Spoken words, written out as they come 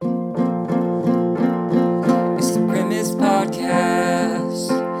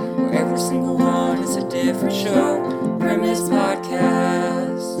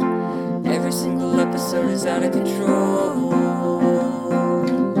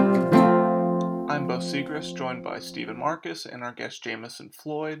Segrist, joined by Stephen Marcus and our guest Jameson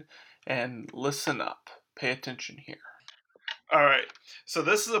Floyd. And listen up. Pay attention here. All right. So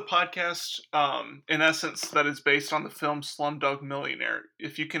this is a podcast, in essence, that is based on the film Slumdog Millionaire.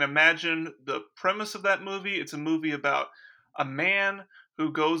 If you can imagine the premise of that movie, it's a movie about a man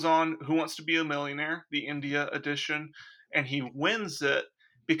who wants to be a millionaire, the India edition, and he wins it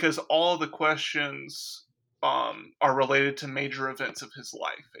because all of the questions are related to major events of his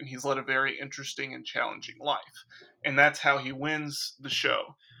life. And he's led a very interesting and challenging life. And that's how he wins the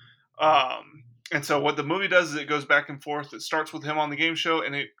show. And so what the movie does is it goes back and forth. It starts with him on the game show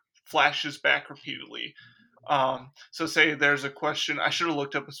and it flashes back repeatedly. So say there's a question. I should have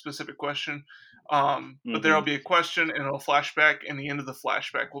looked up a specific question. But there'll be a question and it'll flash back, and the end of the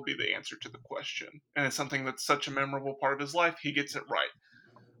flashback will be the answer to the question. And it's something that's such a memorable part of his life. He gets it right.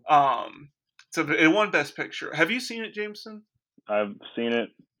 So it won Best Picture. Have you seen it, Jameson? I've seen it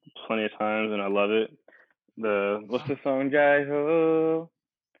plenty of times and I love it. What's the song, guy? Oh,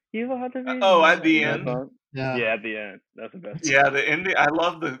 you will have to be. Oh, at the end. Yeah, at the end. That's the best. Yeah, the ending. I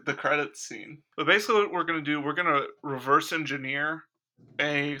love the credits scene. But basically, what we're gonna do, we're gonna reverse engineer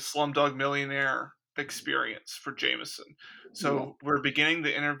a Slumdog Millionaire experience for Jameson. So we're beginning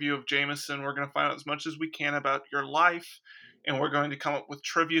the interview of Jameson. We're gonna find out as much as we can about your life, and we're going to come up with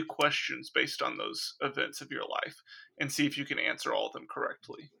trivia questions based on those events of your life, and see if you can answer all of them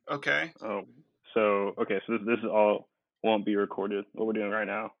correctly. Okay? Oh, so this is all won't be recorded. What we're doing right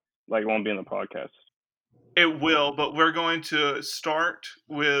now, like, it won't be in the podcast. It will, but we're going to start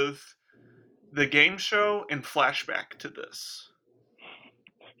with the game show and flashback to this.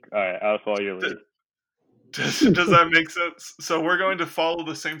 All right, I'll follow your lead. Does that make sense? So we're going to follow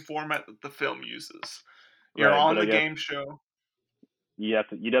the same format that the film uses. You're on the game show. You'd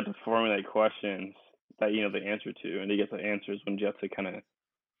have to formulate questions that you know the answer to, and to get the answers when you have to kind of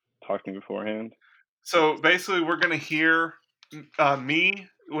talk to me beforehand. So basically, we're going to hear me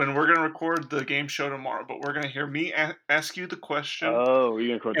when we're going to record the game show tomorrow, but we're going to hear me ask you the question. Oh, you're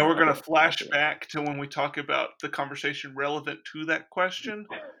going to record. And we're going to flash back to when we talk about the conversation relevant to that question.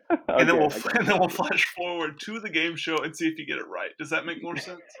 And then we'll flash forward to the game show and see if you get it right. Does that make more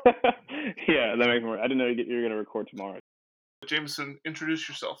sense? Yeah, that makes more. I didn't know you're going to record tomorrow. Jameson, introduce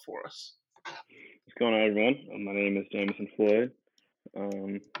yourself for us. What's going on, everyone? My name is Jameson Floyd.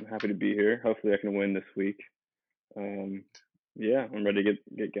 I'm happy to be here. Hopefully I can win this week. Yeah, I'm ready to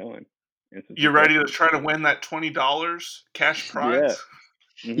get going. You ready to try to win that $20 cash prize?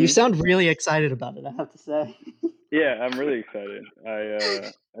 Yeah. You sound really excited about it, I have to say. Yeah, I'm really excited.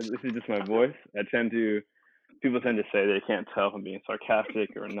 This is just my voice. People tend to say they can't tell if I'm being sarcastic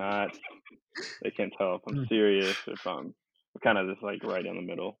or not. They can't tell if I'm serious or if I'm kind of just like right in the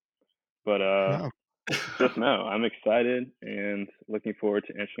middle. But just know I'm excited and looking forward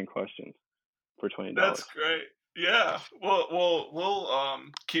to answering questions for $20. That's great. Yeah, we'll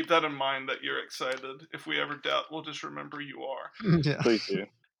keep that in mind that you're excited. If we ever doubt, we'll just remember you are. Yeah. Please do.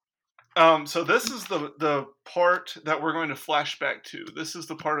 So this is the part that we're going to flash back to. This is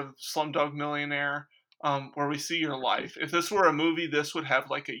the part of Slumdog Millionaire where we see your life. If this were a movie, this would have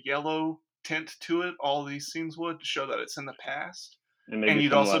like a yellow tint to it. All these scenes would to show that it's in the past, and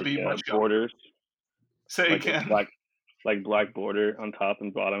you'd also be much borders. Say like again. Black border on top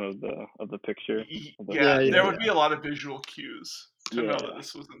and bottom of the picture. There would be a lot of visual cues to know that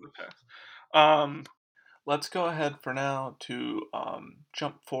this was in the past. Let's go ahead for now to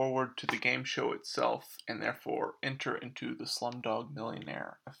jump forward to the game show itself, and therefore enter into the Slumdog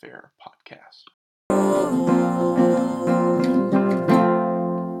Millionaire Affair podcast.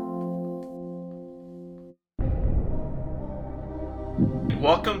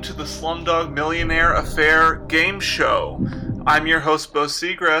 Welcome to the Slumdog Millionaire Affair game show. I'm your host, Bo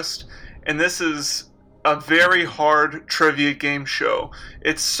Segrist, and this is a very hard trivia game show.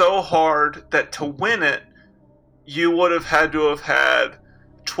 It's so hard that to win it, you would have had to have had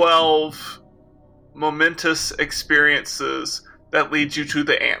 12 momentous experiences that lead you to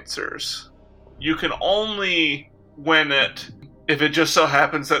the answers. You can only win it if it just so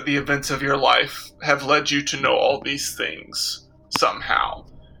happens that the events of your life have led you to know all these things somehow.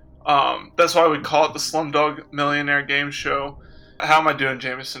 That's why we call it the Slumdog Millionaire game show. How am I doing,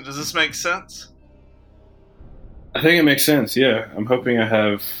 Jameson? Does this make sense? I think it makes sense, yeah. I'm hoping I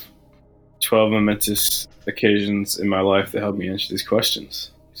have 12 momentous occasions in my life that help me answer these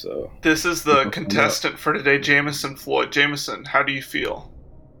questions. So this is the contestant for today, Jameson Floyd. Jameson, how do you feel?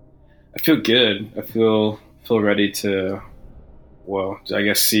 I feel good. I feel ready to, I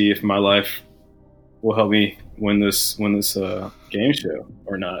guess, see if my life will help me win this game show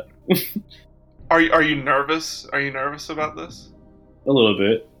or not. Are you nervous? Are you nervous about this? A little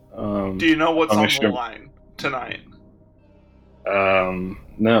bit. Do you know what's I'm on not the sure. line tonight?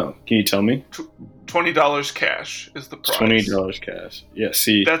 No. Can you tell me? $20 cash is the prize. $20 cash. Yeah.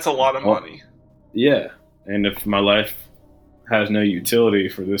 See, That's a lot of money. Yeah, and if my life has no utility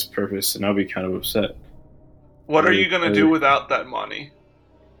for this purpose, then I'll be kind of upset. What are you going to do without that money?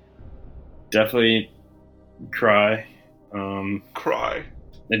 Definitely cry. Cry.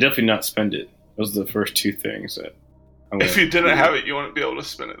 And definitely not spend it. Those are the first two things that if you didn't have it, you wouldn't be able to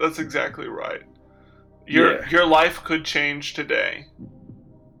spend it. That's exactly right. Your life could change today,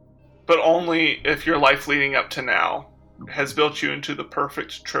 but only if your life leading up to now has built you into the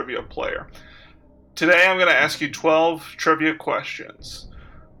perfect trivia player. Today I'm going to ask you 12 trivia questions.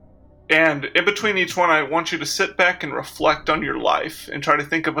 And in between each one, I want you to sit back and reflect on your life and try to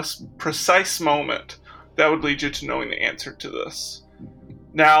think of a precise moment that would lead you to knowing the answer to this.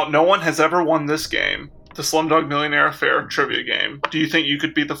 Now, no one has ever won this game, the Slumdog Millionaire Affair trivia game. Do you think you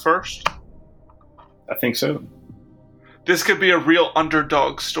could be the first? I think so. This could be a real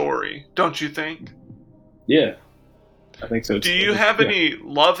underdog story, don't you think? Yeah, I think so. Do you have any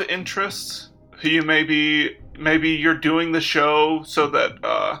love interests who you maybe you're doing the show so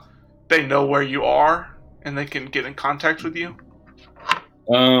that they know where you are and they can get in contact with you?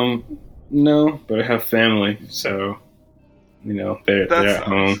 No, but I have family, so they're at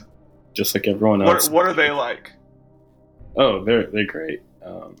home, just like everyone else. What are they like? Oh, they're great.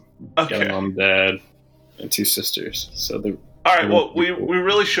 Okay. Got a mom, dad, and 2 sisters. So they're all right. Well, we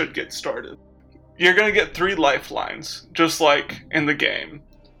really should get started. You're gonna get 3 lifelines, just like in the game,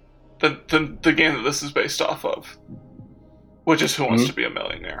 the game that this is based off of, which is Who Wants to Be a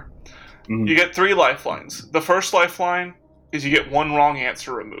Millionaire. Mm-hmm. You get 3 lifelines. The first lifeline is you get 1 wrong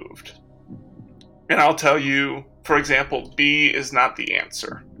answer removed, and I'll tell you, for example, B is not the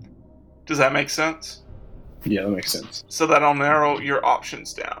answer. Does that make sense? Yeah, that makes sense. So that'll narrow your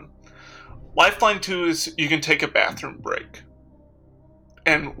options down. Lifeline 2 is you can take a bathroom break.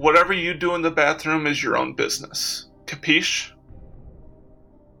 And whatever you do in the bathroom is your own business. Capiche?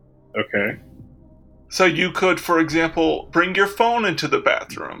 Okay. So you could, for example, bring your phone into the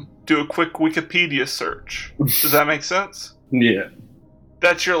bathroom, do a quick Wikipedia search. Does that make sense? Yeah.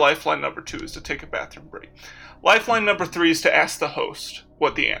 That's your lifeline number 2, is to take a bathroom break. Lifeline number 3 is to ask the host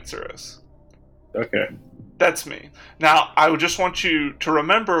what the answer is. Okay. That's me. Now, I would just want you to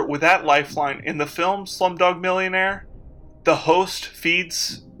remember with that lifeline, in the film Slumdog Millionaire, the host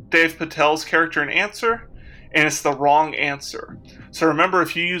feeds Dave Patel's character an answer, and it's the wrong answer. So remember,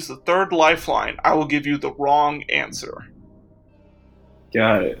 if you use the 3rd lifeline, I will give you the wrong answer.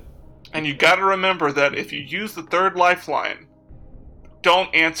 Got it. And you got to remember that if you use the 3rd lifeline,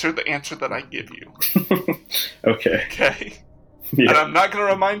 don't answer the answer that I give you. Okay. Okay? Yeah. And I'm not going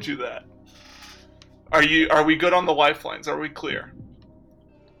to remind you that. Are we good on the lifelines? Are we clear?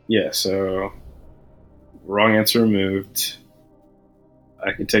 Yeah, so wrong answer removed.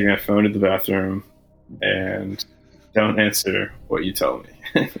 I can take my phone to the bathroom and don't answer what you tell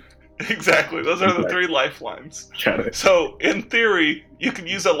me. Exactly. Those are the 3 lifelines. Got it. So, in theory, you can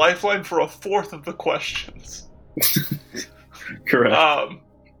use a lifeline for a 4th of the questions. Correct.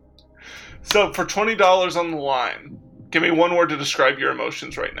 So, for $20 on the line, give me 1 word to describe your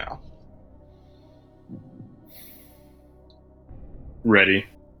emotions right now. Ready.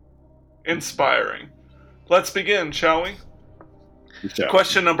 Inspiring. Let's begin, shall we?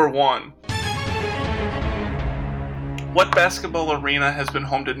 Question number 1. What basketball arena has been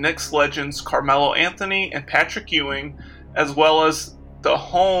home to Knicks legends Carmelo Anthony and Patrick Ewing, as well as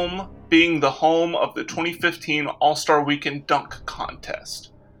being the home of the 2015 All-Star Weekend Dunk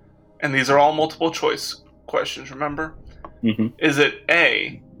Contest? And these are all multiple choice questions, remember? Mm-hmm. Is it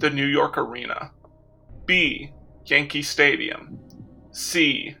A, the New York Arena, B, Yankee Stadium,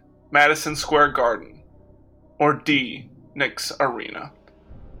 C, Madison Square Garden, or D, Knicks Arena?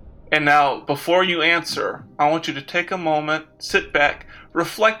 And now, before you answer, I want you to take a moment, sit back,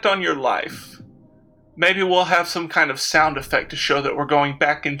 reflect on your life. Maybe we'll have some kind of sound effect to show that we're going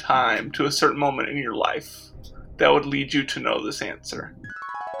back in time to a certain moment in your life that would lead you to know this answer.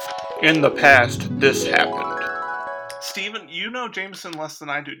 In the past, this happened. Steven, you know Jameson less than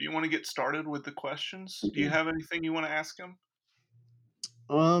I do. Do you want to get started with the questions? Do you have anything you want to ask him?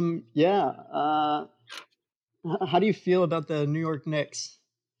 Yeah. How do you feel about the New York Knicks?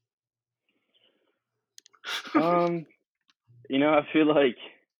 I feel like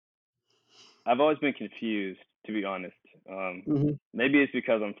I've always been confused, to be honest. Maybe it's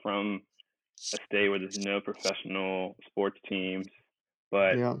because I'm from a state where there's no professional sports teams,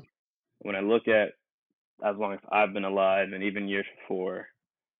 but when I look at as long as I've been alive and even years before,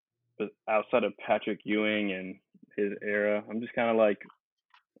 but outside of Patrick Ewing and his era, I'm just kind of like,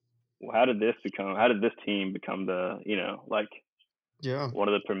 how did this team become the, like Yeah. one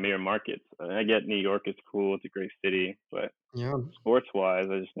of the premier markets? I mean, I get New York is cool, it's a great city, but Yeah. sports wise,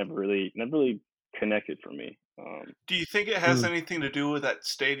 I just never really connected for me. Do you think it has anything to do with that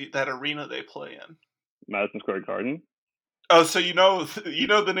that arena they play in? Madison Square Garden. Oh, so you know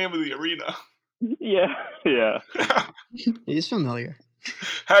the name of the arena. Yeah, yeah. He's familiar.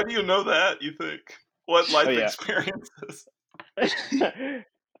 How do you know that, you think? What life Oh, yeah. experiences?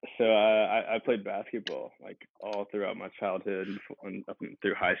 So I played basketball like all throughout my childhood and up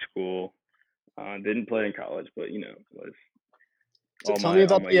through high school. Didn't play in college, but was So all tell my me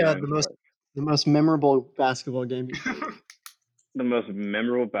about young life. the most memorable basketball game you played. The most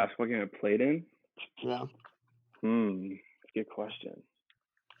memorable basketball game I played in? Yeah. Good question.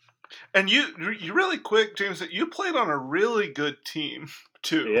 And you really quick, James, you played on a really good team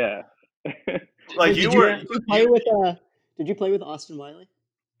too. Yeah. Like Did you play with Austin Wiley?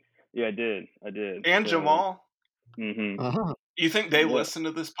 Yeah, I did. And So, Jamal. Mm-hmm. Uh-huh. You think they listen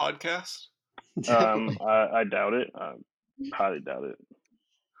to this podcast? I doubt it. I highly doubt it.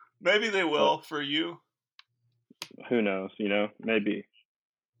 Maybe they will for you. Who knows? Maybe.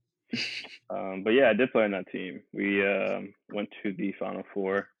 But yeah, I did play on that team. We went to the Final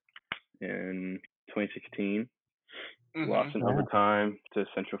Four in 2016. Lost in overtime to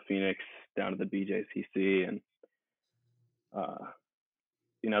Central Phoenix down to the BJCC, and that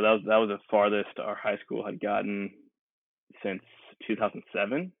was the farthest our high school had gotten since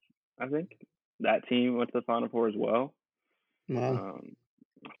 2007. I think that team went to the Final Four as well. Wow.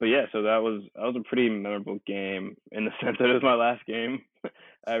 But yeah, so that was a pretty memorable game in the sense that it was my last game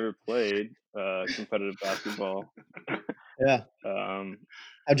I ever played competitive basketball. Yeah.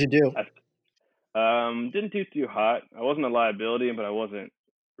 How'd you do? Didn't do too hot. I wasn't a liability, but I wasn't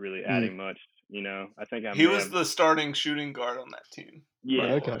really adding much. I think he was the starting shooting guard on that team.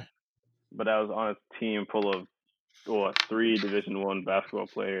 Yeah. Okay. But I was on a team full of 3 Division I basketball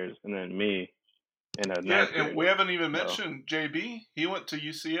players, and then me. And we haven't even mentioned JB. He went to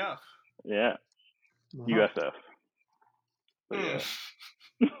UCF. Yeah. USF. But yeah.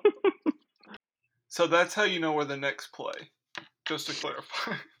 So that's how you know we're the next play. Just to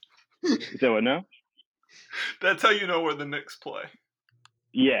clarify. You said what now? That's how you know we're the Knicks play.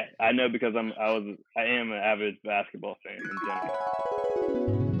 Yeah, I know because I am an avid basketball fan in general.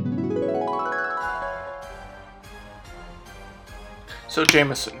 So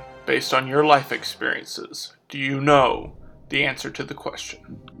Jameson, based on your life experiences, do you know the answer to the question?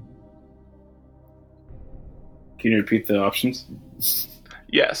 Can you repeat the options?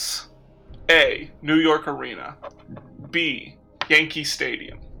 Yes. A. New York Arena. B. Yankee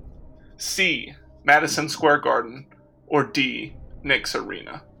Stadium. C. Madison Square Garden. Or D. Knicks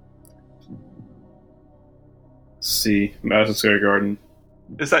Arena. C. Madison Square Garden.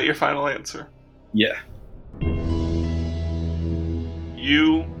 Is that your final answer? Yeah.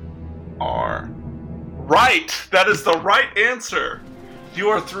 You are right. That is the right answer. You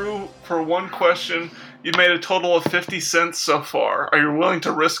are through for one question. You made a total of 50 cents so far. Are you willing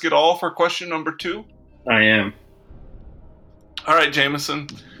to risk it all for question number 2? I am. All right, Jameson.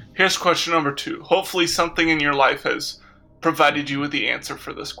 Here's question number 2. Hopefully something in your life has provided you with the answer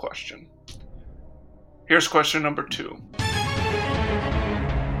for this question. Here's question number 2.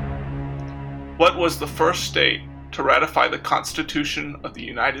 What was the first state to ratify the Constitution of the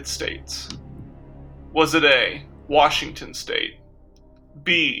United States? Was it A. Washington State,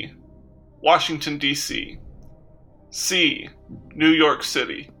 B. Washington, D.C., C. New York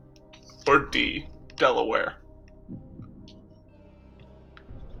City, or D. Delaware?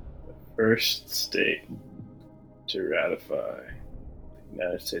 First state to ratify the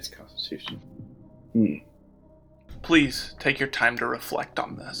United States Constitution. Please take your time to reflect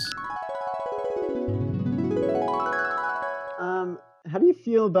on this. How do you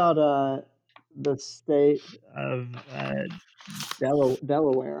feel about the state of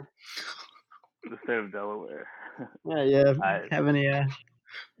Delaware? The state of Delaware. Yeah. Have any?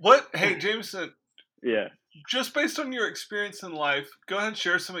 What? Hey, Jameson. Yeah. Just based on your experience in life, go ahead and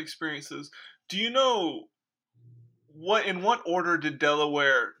share some experiences. Do you know in what order did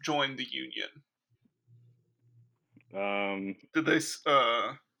Delaware join the Union? Did they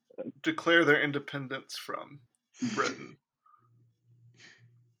declare their independence from Britain?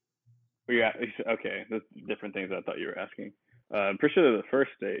 Yeah. Okay. That's different things I thought you were asking. I'm pretty sure they're the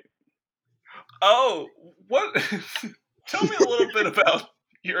first state. Oh, what? Tell me a little bit about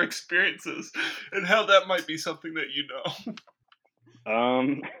your experiences and how that might be something that you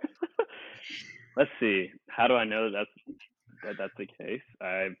know. Let's see. How do I know that's the case?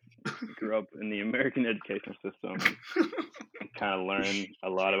 grew up in the American education system and kind of learn a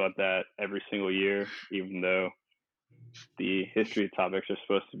lot about that every single year, even though the history topics are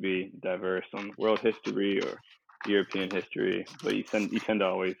supposed to be diverse on world history or European history, but you tend to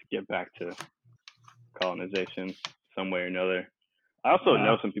always get back to colonization some way or another. I also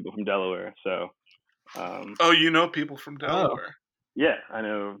know some people from Delaware, so. Oh, you know people from Delaware? Yeah, I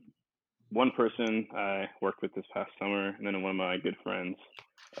know one person I worked with this past summer, and then one of my good friends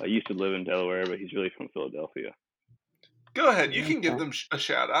used to live in Delaware, but he's really from Philadelphia. Go ahead, you can give them a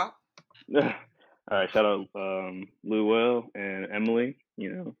shout out. All right, shout out Will and Emily.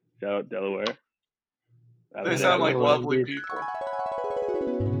 Shout out Delaware. They sound like lovely people.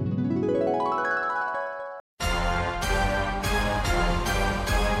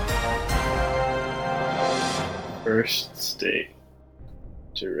 First state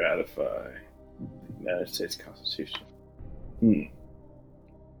to ratify the United States Constitution.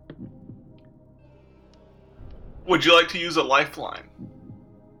 Would you like to use a lifeline?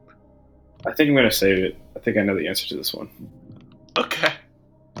 I think I'm going to save it. I think I know the answer to this one. Okay.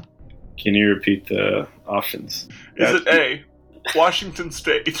 Can you repeat the options? Is it A, Washington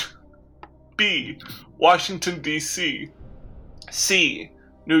State, B, Washington, D.C., C,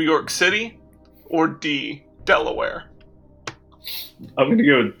 New York City, or D, Delaware? I'm going to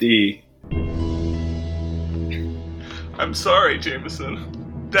go with D. I'm sorry,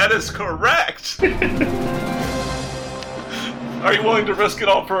 Jameson. That is correct! Are you willing to risk it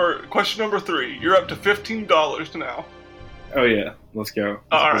all for question number 3? You're up to $15 now. Oh yeah, let's go.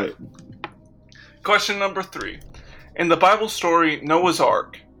 All right. Question number 3. In the Bible story Noah's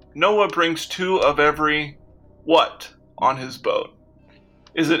Ark, Noah brings 2 of every what on his boat?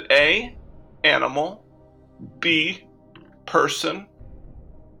 Is it A, animal, B, person,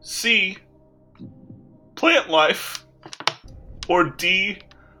 C, plant life, or D,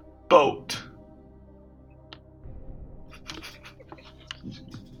 boat?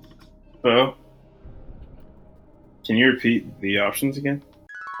 Bo, can you repeat the options again?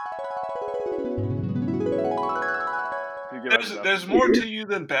 There's more to you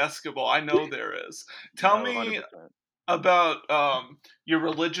than basketball. I know there is. Tell me 100%. about your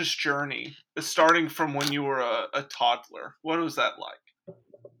religious journey, starting from when you were a toddler. What was that like?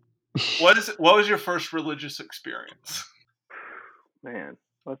 What was your first religious experience? Man,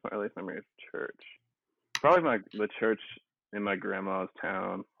 what's my earliest memory of church? Probably the church in my grandma's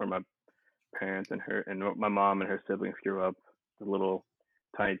town, where my parents and my mom and her siblings grew up. The little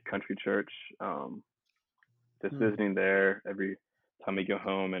tiny country church. Just visiting there every time we go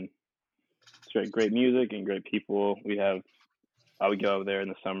home, and it's great music and great people. I would go over there in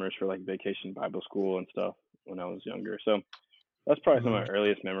the summers for like vacation Bible school and stuff when I was younger. So that's probably some of my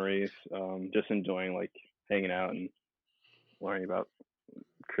earliest memories. Just enjoying like hanging out and learning about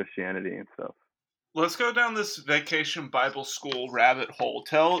Christianity and stuff. Let's go down this vacation Bible school rabbit hole.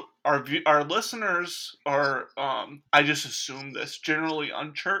 Tell our listeners are, I just assume this, generally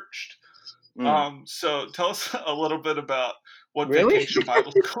unchurched. So tell us a little bit about what vacation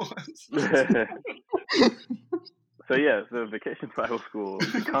Bible school is. So vacation Bible school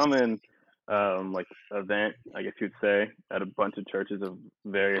is a common like event, I guess you'd say, at a bunch of churches of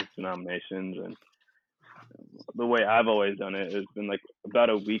various denominations. And the way I've always done it has been like about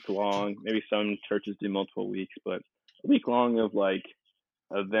a week long. Maybe some churches do multiple weeks, but a week long of like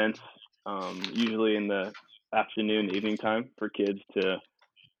events, usually in the afternoon, evening time, for kids to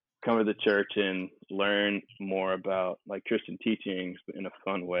come to the church and learn more about like Christian teachings in a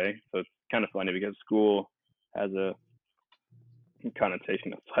fun way. So it's kind of funny because school has a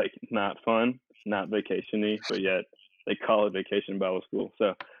connotation of like not fun, not vacation-y, but yet they call it vacation Bible school.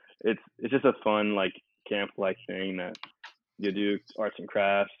 So it's just a fun like camp-like thing that you do arts and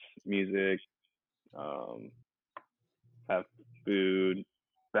crafts, music, have food,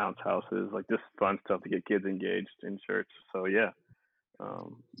 bounce houses, like just fun stuff to get kids engaged in church. So yeah.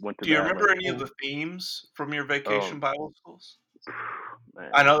 Do you remember any of the themes from your vacation Bible schools? Man,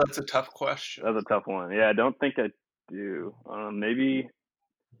 I know that's a tough question. That's a tough one. Yeah, I don't think I do. Maybe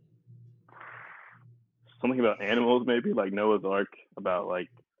something about animals, maybe like Noah's Ark, about like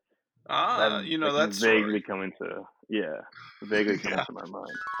that's vaguely coming to to my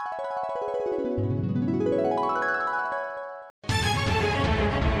mind.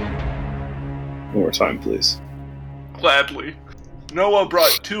 One more time, please. Gladly. Noah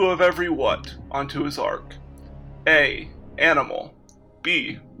brought 2 of every what onto his ark? A, animal,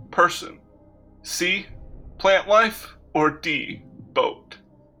 B, person, C, plant life, or D, boat?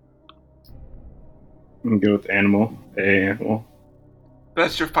 I'm going to go with animal. A, animal.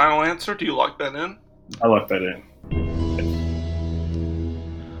 That's your final answer? Do you lock that in? I lock that in.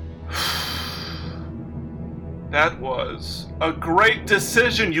 That was a great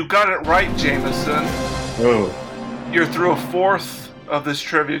decision. You got it right, Jameson. Oh. You're through a fourth of this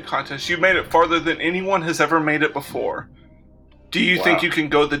trivia contest. You made it farther than anyone has ever made it before. Do you think you can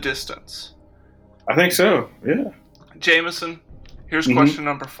go the distance? I think so, yeah. Jameson, here's question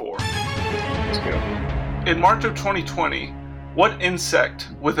number 4. Let's go. In March of 2020, what insect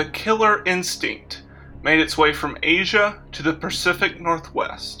with a killer instinct made its way from Asia to the Pacific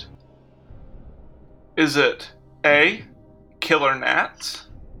Northwest? Is it A, killer gnats,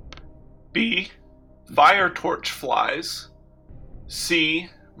 B, fire torch flies, C,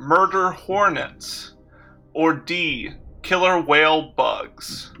 murder hornets, or D, killer whale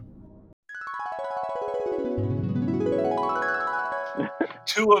bugs?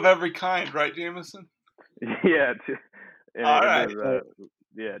 2 of every kind, right, Jameson? Yeah. All right.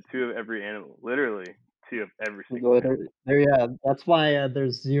 2 of every animal. Literally, 2 of every single animal. Yeah, that's why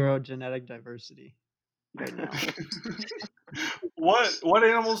there's 0 genetic diversity right now. What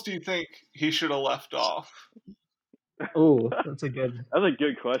animals do you think he should have left off? Oh, that's a good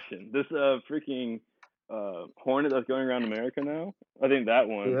question. This freaking hornet that's going around America now. I think that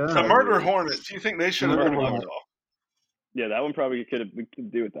one. Yeah. The murder hornets. Do you think they should have been left off? Yeah, that one probably we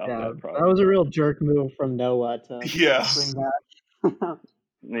could do without that. Probably. That was a real jerk move from Noah to Yes. bring that.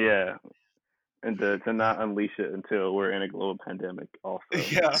 Yeah, and to not unleash it until we're in a global pandemic. Also,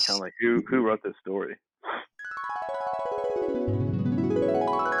 Yeah. Kind of like who wrote this story?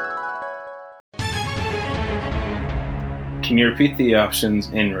 Can you repeat the options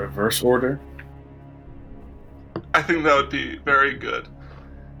in reverse order? I think that would be very good.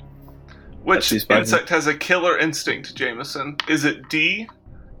 Which insect has a killer instinct, Jameson? Is it D,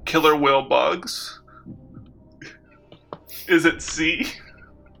 killer whale bugs? Is it C,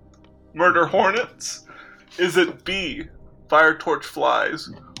 murder hornets? Is it B, fire torch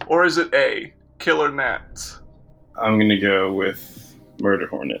flies? Or is it A, killer gnats? I'm going to go with murder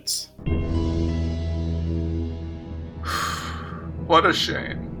hornets. What a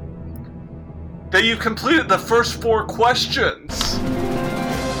shame. That you completed the first 4 questions.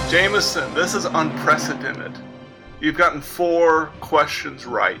 Jameson, this is unprecedented. You've gotten 4 questions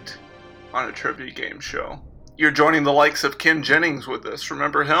right on a trivia game show. You're joining the likes of Ken Jennings with this.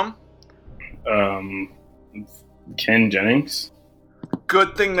 Remember him? Ken Jennings?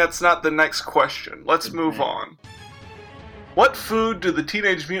 Good thing that's not the next question. Let's move on. What food do the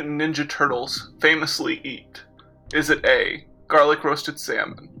Teenage Mutant Ninja Turtles famously eat? Is it A, garlic roasted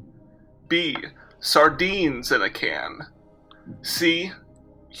salmon, B, sardines in a can, C,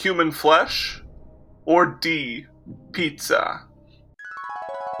 human flesh, or D, pizza?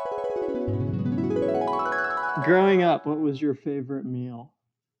 Growing up, what was your favorite meal?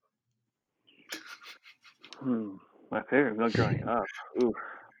 My favorite meal growing up. Ooh,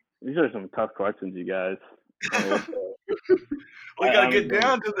 these are some tough questions, you guys. We gotta get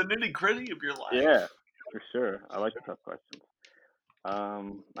down to the nitty gritty of your life. Yeah, for sure. I like the tough questions.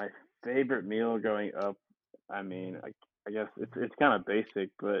 My favorite meal growing up. I mean, I guess it's kind of basic,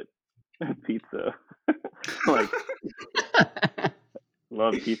 but pizza. Like,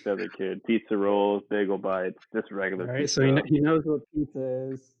 love pizza as a kid. Pizza rolls, bagel bites, just regular All right, pizza. so he knows what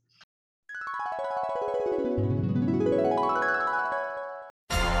pizza is.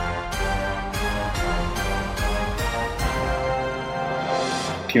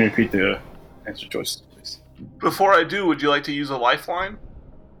 Can you repeat the answer choices, please? Before I do, would you like to use a lifeline?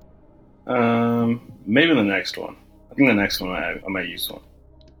 Maybe the next one. I think the next one I might use one.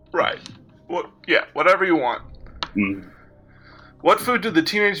 Right. Yeah, whatever you want. Mm. What food did the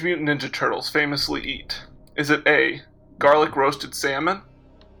Teenage Mutant Ninja Turtles famously eat? Is it A, garlic roasted salmon,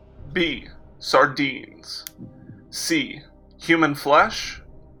 B, sardines, C, human flesh,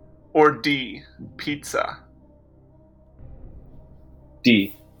 or D, pizza?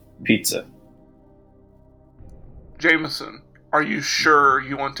 D, pizza. Jameson, are you sure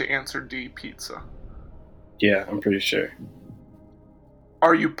you want to answer D, pizza? Yeah, I'm pretty sure.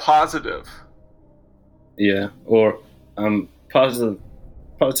 Are you positive? Yeah, or I'm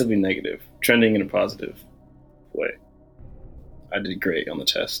positively negative, trending in a positive way. I did great on the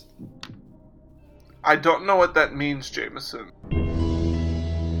test. I don't know what that means, Jameson.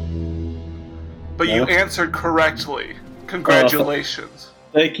 But you answered correctly. Congratulations.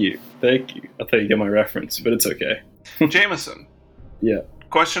 Thank you. I thought you get my reference, but it's okay. Jameson. Yeah.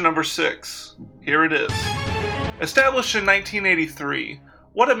 Question number 6. Here it is. Established in 1983,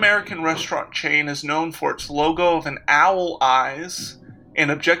 what American restaurant chain is known for its logo of an owl eyes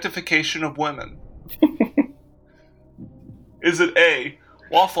and objectification of women? Is it A,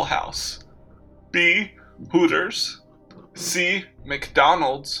 Waffle House, B, Hooters, C,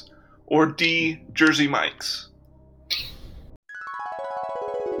 McDonald's, or D, Jersey Mike's?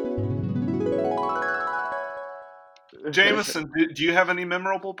 Jameson, do you have any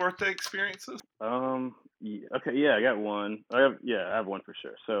memorable birthday experiences? Okay, yeah, I got one. I have one for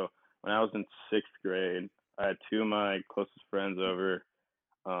sure. So when I was in 6th grade, I had two of my closest friends over.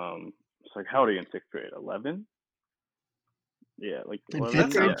 It's like, how old are you in 6th grade? 11? Yeah, like In 11.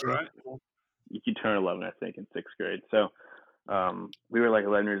 fifth grade? That sounds right. You turn 11, I think, in 6th grade. So, we were like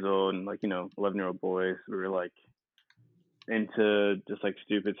 11 years old, and 11-year-old boys. We were like into just like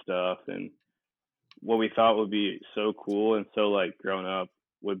stupid stuff, and what we thought would be so cool and so like grown up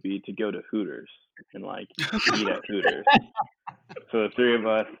would be to go to Hooters and like eat at Hooters. So the three of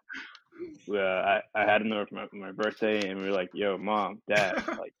us, I had them over for my birthday, and we were like, "Yo, mom, dad,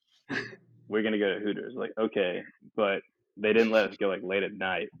 like we're gonna go to Hooters." Like, okay, but they didn't let us go like late at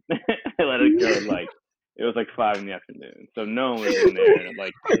night. They let us go like it was like 5 in the afternoon, so no one was in there. And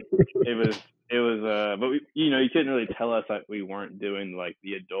like it was, but we, you couldn't really tell us that we weren't doing like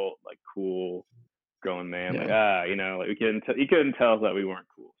the adult, like cool grown man, like like we couldn't, you couldn't tell us that we weren't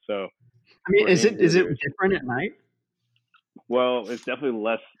cool. So I mean, we're is in it Hooters. different at night? Well, it's definitely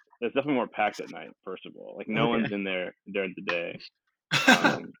less. It's definitely more packed at night. First of all, like no one's in there during the day,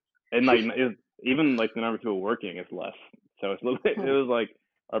 and like even like the number of people working is less. So it's it was like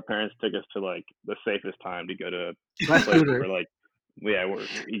our parents took us to like the safest time to go to a place where like we're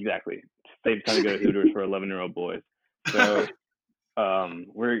exactly safest time to go to Hooters for 11-year-old boys. So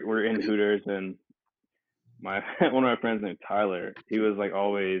we're in Hooters, and one of my friends named Tyler, he was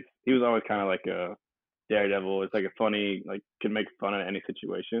always kind of like a daredevil. It's like a funny, like could make fun of any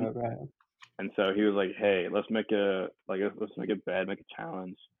situation. Okay. And so he was like, "Hey, let's make a bet, make a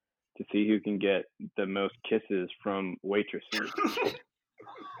challenge to see who can get the most kisses from waitresses."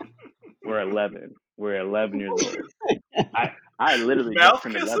 We're 11. We're 11 years old. I literally just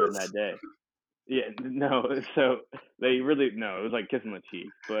turned 11 that day. Yeah, no. So it was like kissing the cheek,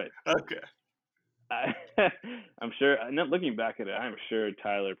 but okay. I'm sure. Not looking back at it, I'm sure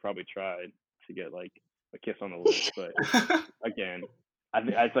Tyler probably tried to get like a kiss on the lips, but again, I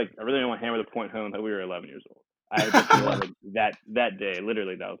really don't want to hammer the point home that we were 11 years old. I just realized like that day,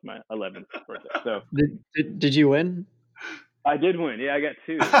 literally, that was my 11th birthday. So did you win? I did win. Yeah, I got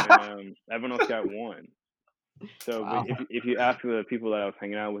 2, and everyone else got 1. So Wow. if you ask the people that I was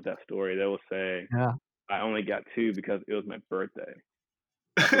hanging out with that story, they will say, I only got 2 because it was my birthday.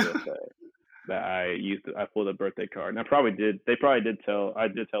 That's what they'll say. That I pulled a birthday card, and I probably did. They probably did tell. I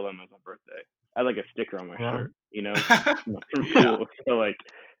did tell them it was my birthday. I had like a sticker on my shirt, from school. So like,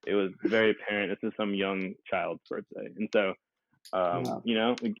 it was very apparent this is some young child's birthday, and so,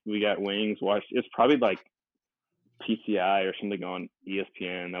 we got wings. Watched. It's probably like PCI or something on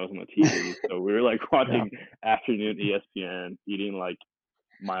ESPN that was on the TV. So we were like watching afternoon ESPN, eating like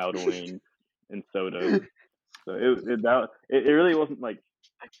mild wings and soda. So it really wasn't like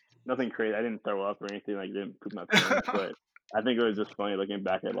nothing crazy. I didn't throw up or anything. Like, didn't poop my pants. But I think it was just funny looking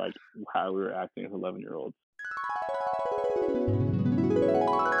back at like how we were acting as 11-year-olds.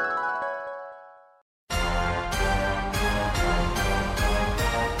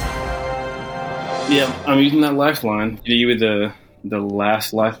 Yeah, I'm using that lifeline. You were the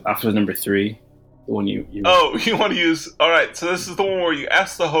last life after number 3. The one you Oh, you want to use... Alright, so this is the one where you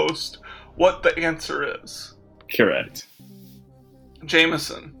ask the host what the answer is. Correct.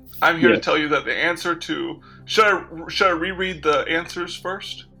 Jameson, I'm here to tell you that the answer to... Should I reread the answers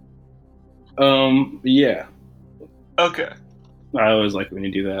first? Yeah. Okay. I always like when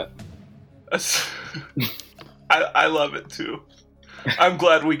you do that. I love it too. I'm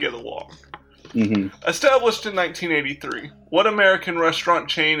glad we get along. Mm-hmm. Established in 1983, what American restaurant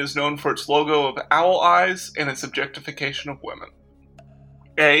chain is known for its logo of owl eyes and its objectification of women?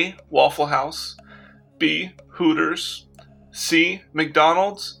 A. Waffle House. B. Hooters. C.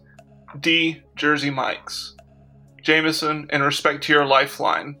 McDonald's. D. Jersey Mike's. Jameson, in respect to your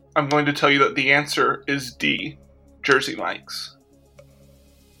lifeline, I'm going to tell you that the answer is D. Jersey Mike's.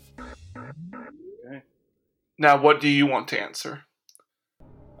 Okay. Now, what do you want to answer?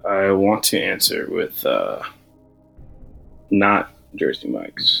 I want to answer with not Jersey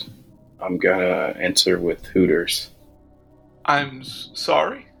Mike's. I'm gonna answer with Hooters. I'm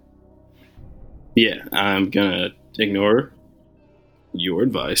sorry? Yeah, I'm gonna ignore your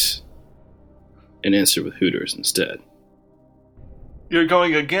advice and answer with Hooters instead. You're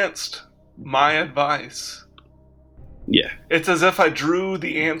going against my advice. Yeah. It's as if I drew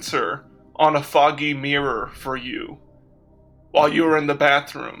the answer on a foggy mirror for you while you were in the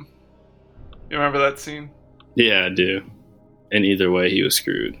bathroom. You remember that scene? Yeah, I do. And either way, he was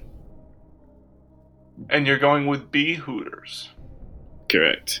screwed. And you're going with B, Hooters.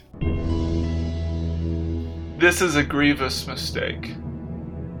 Correct. This is a grievous mistake.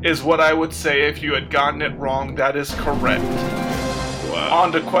 is what I would say if you had gotten it wrong. That is correct. Wow.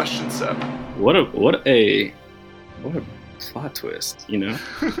 On to question 7. What a plot twist, you know?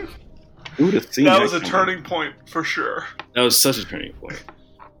 Who would have seen That was a coming? turning point for sure. That was such a turning point.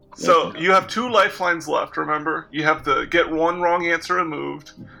 So you have 2 lifelines left, remember? You have the get one wrong answer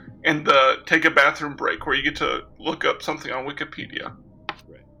removed and the take a bathroom break where you get to look up something on Wikipedia.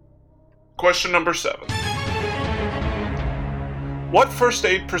 Right. Question number 7. What first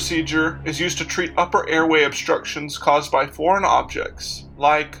aid procedure is used to treat upper airway obstructions caused by foreign objects,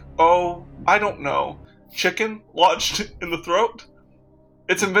 like, I don't know, chicken lodged in the throat?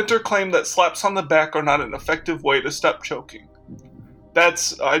 Its inventor claimed that slaps on the back are not an effective way to stop choking.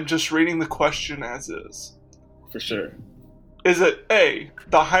 I'm just reading the question as is. For sure. Is it A,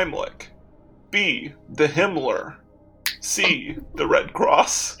 the Heimlich, B, the Himmler, C, the Red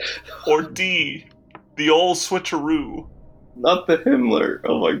Cross, or D, the old switcheroo? Not the Himmler.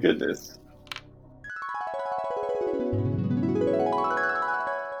 Oh my goodness.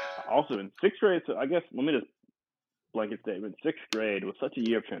 Also in 6th grade, so I guess let me just blanket statement. 6th grade was such a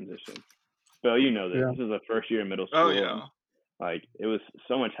year of transition. Bill, you know this. Yeah. This is the first year in middle school. Oh, yeah. Like, it was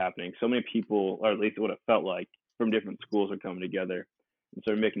so much happening. So many people, or at least what it felt like, from different schools were coming together and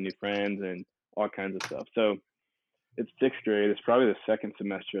started making new friends and all kinds of stuff. So it's 6th grade. It's probably the 2nd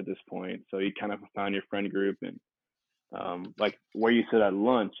semester at this point. So you kind of found your friend group, and like where you sit at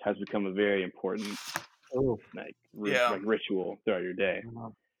lunch has become a very important like ritual throughout your day.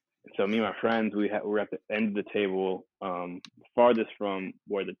 So me and my friends, we're at the end of the table, farthest from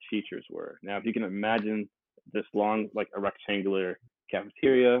where the teachers were. Now, if you can imagine this long, like a rectangular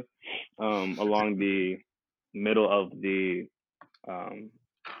cafeteria, along the middle of the,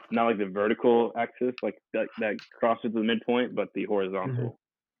 not like the vertical axis, like that crosses the midpoint, but the horizontal.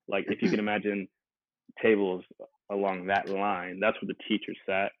 Mm-hmm. Like if you can imagine tables along that line, that's where the teachers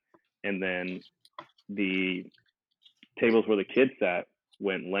sat, and then the tables where the kids sat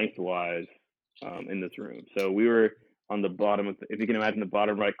went lengthwise in this room. So we were on the bottom of if you can imagine the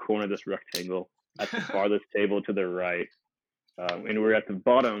bottom right corner of this rectangle, at the farthest table to the right, and we're at the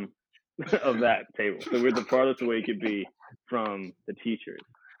bottom of that table. So we're the farthest away you could be from the teachers.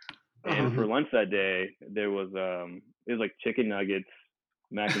 And for lunch that day, there was it was like chicken nuggets,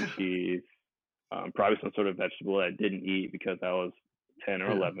 mac and cheese, probably some sort of vegetable that I didn't eat because I was 10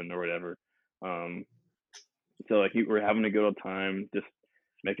 or 11 or whatever. So like we're having a good old time, just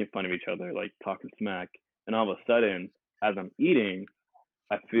making fun of each other, like talking smack. And all of a sudden, as I'm eating,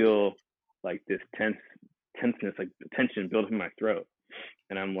 I feel like this tenseness, like tension building in my throat.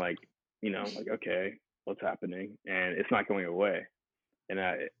 And I'm like, like, okay, what's happening? And it's not going away. And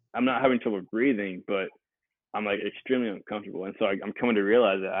I'm not having trouble breathing, but I'm like extremely uncomfortable. And so I'm coming to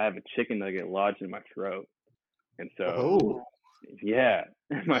realize that I have a chicken nugget lodged in my throat. And so, yeah,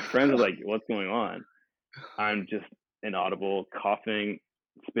 my friends are like, what's going on? I'm just inaudible, coughing,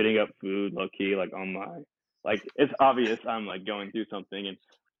 spitting up food, low key, like on my, like it's obvious I'm like going through something. And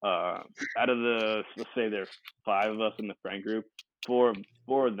out of let's say there's 5 of us in the friend group, four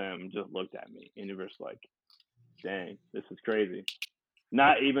of them just looked at me and they were just like, dang, this is crazy.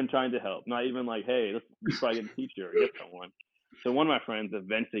 Not even trying to help, not even like, hey, let's probably get a teacher or get someone. So one of my friends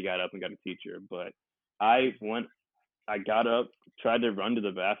eventually got up and got a teacher, but I got up, tried to run to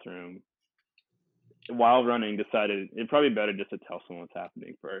the bathroom. While running, decided it'd probably be better just to tell someone what's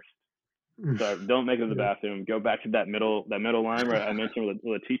happening first. So don't make it to the bathroom. Go back to that middle line where I mentioned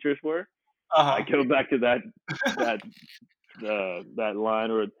where the teachers were. I go back to that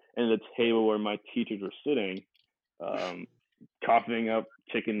line and the table where my teachers were sitting, coughing up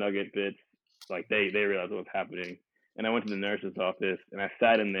chicken nugget bits. Like they realized what was happening. And I went to the nurse's office and I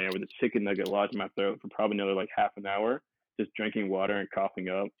sat in there with a chicken nugget lodged in my throat for probably another like half an hour, just drinking water and coughing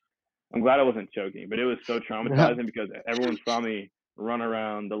up. I'm glad I wasn't choking, but it was so traumatizing because everyone saw me run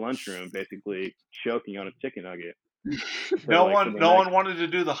around the lunchroom basically choking on a chicken nugget. So no one wanted to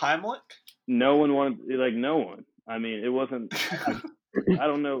do the Heimlich? No one wanted, like no one. I mean, it wasn't, I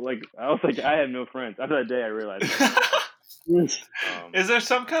don't know, like, I was like, I have no friends. After that day, I realized that. Is there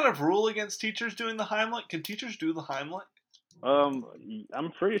some kind of rule against teachers doing the Heimlich? Can teachers do the Heimlich?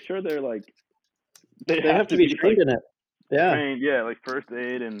 I'm pretty sure they're like, they have to be trained in it. Yeah. Trained, yeah, like first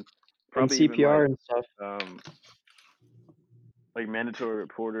aid and probably and CPR and stuff. Like mandatory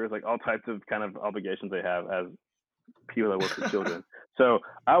reporters, like all types of kind of obligations they have as people that work with children. So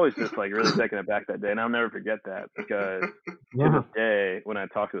I was just like really taken aback that day, and I'll never forget that because to this day, when I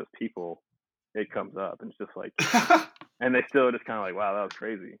talk to those people, it comes up, and it's just like, and they still just kind of like, wow, that was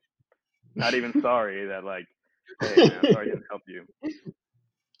crazy. Not even sorry that like, hey, man, I'm sorry I didn't help you.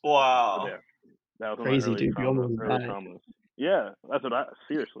 Wow. Yeah, that was crazy, dude. You almost died. traumas. Yeah, that's what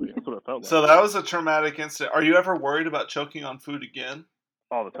it felt like. So that was a traumatic incident. Are you ever worried about choking on food again?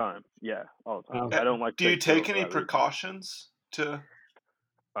 All the time. Yeah, all the time. Oh. I don't like. Do you take any pills for that reason. precautions to?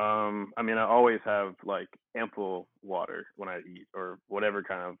 I mean, I always have like ample water when I eat or whatever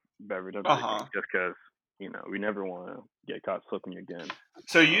kind of beverage I'm drinking, just because we never want to get caught slipping again.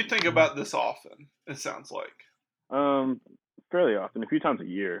 So you think about this often? It sounds like. Fairly often, a few times a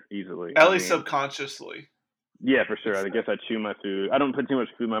year, easily. At least subconsciously. Yeah, for sure. I guess I chew my food. I don't put too much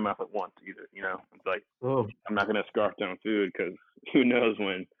food in my mouth at once either. It's like I'm not gonna scarf down food because who knows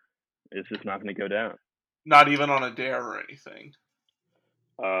when it's just not gonna go down. Not even on a dare or anything.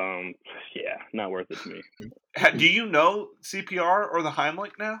 Yeah, not worth it to me. Do you know CPR or the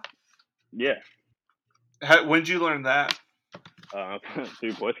Heimlich now? Yeah. When did you learn that?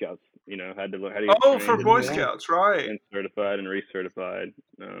 Through Boy Scouts. Had to learn how to get trained for Boy Scouts, right? And certified and recertified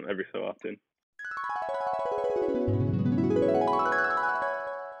every so often.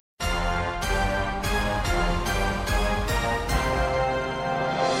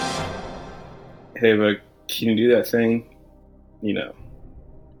 Hey, but can you do that thing?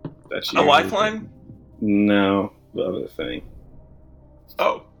 That's a lifeline? No, the other thing.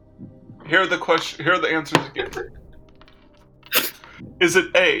 Oh, here are the answers again. Is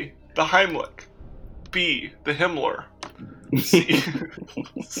it A, the Heimlich, B, the Himmler,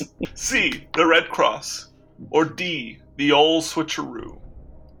 C, the Red Cross, or D, the old switcheroo?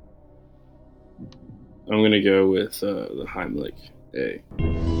 I'm gonna go with the Heimlich, A.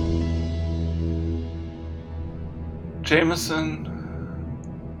 Jameson,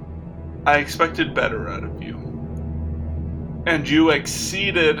 I expected better out of you. And you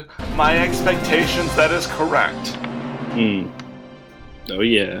exceeded my expectations. That is correct. Oh,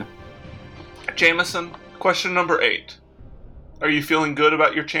 yeah. Jameson, question number 8. Are you feeling good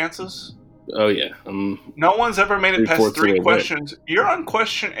about your chances? Oh, yeah. No one's ever made it past 3 questions. Right. You're on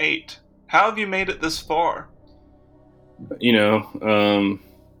question 8. How have you made it this far? I've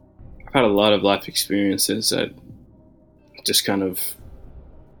had a lot of life experiences that just kind of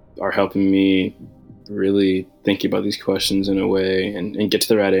are helping me really think about these questions in a way and get to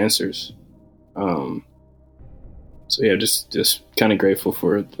the right answers. So yeah, just kind of grateful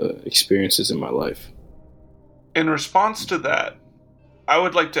for the experiences in my life. In response to that, I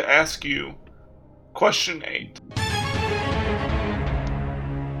would like to ask you question 8.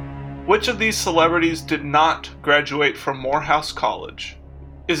 Which of these celebrities did not graduate from Morehouse College?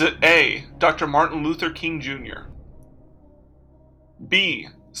 Is it A, Dr. Martin Luther King Jr., B,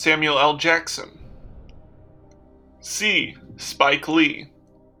 Samuel L. Jackson, C, Spike Lee,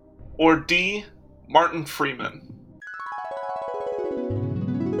 or D, Martin Freeman?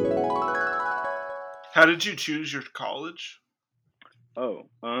 How did you choose your college? So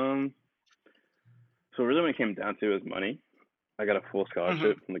really when it came down to it was money. I got a full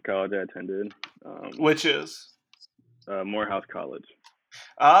scholarship from the college I attended. Which is? Morehouse College.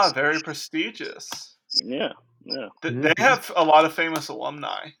 Ah, very prestigious. Yeah. They have a lot of famous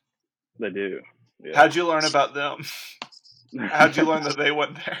alumni. They do. Yeah. How'd you learn about them? How'd you learn that they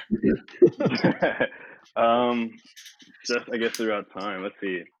went there? Just I guess throughout time. Let's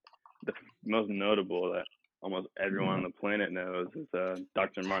see. The most notable that almost everyone on the planet knows is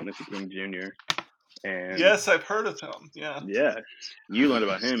Dr. Martin Luther King Jr. And yes, I've heard of him. Yeah. Yeah, you learned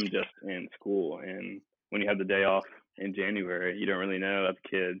about him just in school, and when you had the day off in January, you don't really know as a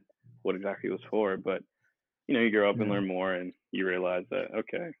kid what exactly it was for, but you grow up and learn more, and you realize that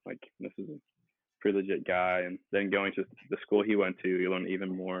okay, like this is a pretty legit guy. And then going to the school he went to, you learn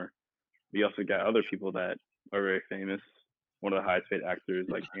even more. We also got other people that are very famous. One of the highest paid actors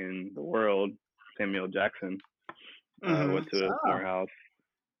like in the world, Samuel Jackson, went to Morehouse.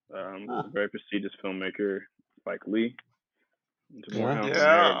 Very prestigious filmmaker, Spike Lee, went to Morehouse.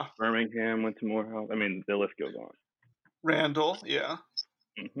 Yeah. Birmingham went to Morehouse. I mean, the list goes on. Randall, yeah.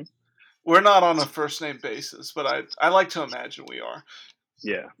 We're not on a first name basis, but I like to imagine we are.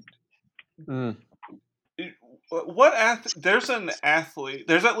 Yeah. What there's an athlete.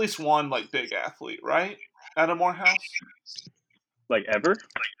 There's at least one like big athlete, right? At a Morehouse. Like ever?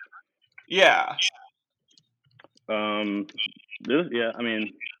 Yeah. I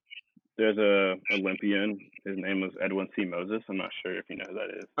mean, there's a Olympian. His name was Edwin C. Moses. I'm not sure if you know who that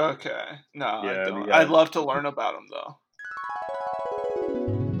is. Okay. No, I don't. I'd love to learn about him though.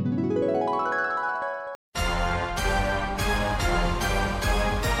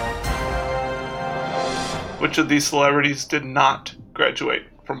 Which of these celebrities did not graduate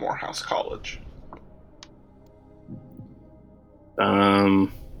from Morehouse College?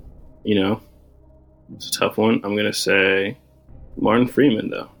 It's a tough one. I'm gonna say Martin Freeman,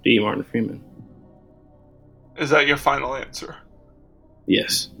 though. D. Martin Freeman. Is that your final answer?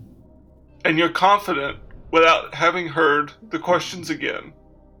 Yes. And you're confident without having heard the questions again?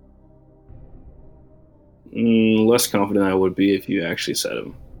 Less confident I would be if you actually said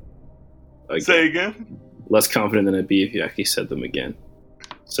them. Again. Say again? Less confident than I'd be if you actually said them again.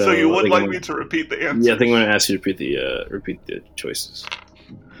 So you would like me to repeat the answer? Yeah, I think I'm going to ask you to repeat the choices.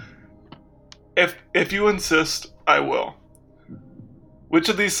 If you insist, I will. Which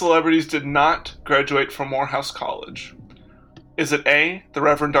of these celebrities did not graduate from Morehouse College? Is it A, the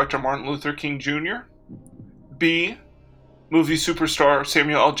Reverend Dr. Martin Luther King Jr., B, movie superstar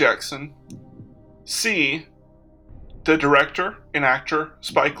Samuel L. Jackson, C, the director and actor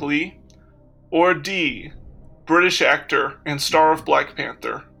Spike Lee, or D, British actor and star of Black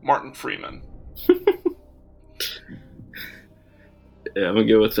Panther Martin Freeman? Yeah, I'm going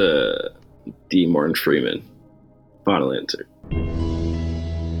to go with D, Martin Freeman. Final answer.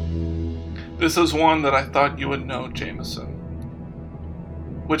 This is one that I thought you would know, Jameson.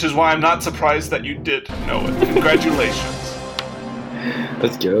 Which is why I'm not surprised that you did know it. Congratulations.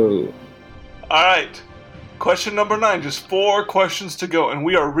 Let's go. Alright. Question number 9. Just 4 questions to go, and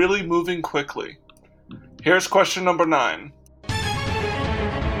we are really moving quickly. Here's question number 9.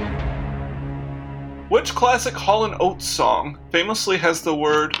 Which classic Hall & Oates song famously has the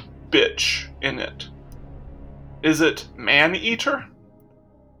word bitch in it? Is it Man Eater?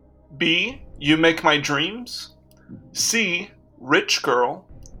 B, You Make My Dreams? C, Rich Girl?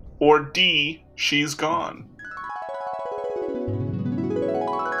 Or D, She's Gone?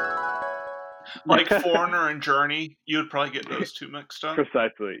 Like Foreigner and Journey, you would probably get those two mixed up.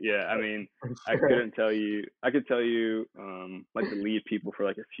 Precisely. Yeah. I mean, I couldn't tell you. I could tell you like the lead people for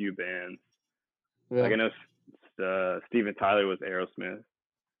like a few bands. Yeah. Like I know Steven Tyler was Aerosmith.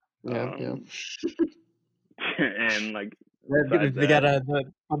 Yeah. And like They got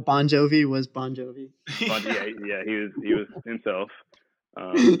Bon Jovi was Bon Jovi. but yeah, he was himself.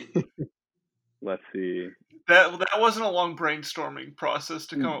 Let's see. That wasn't a long brainstorming process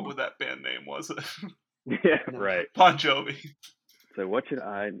to come up with that band name, was it? Yeah, No. right. Bon Jovi. So what should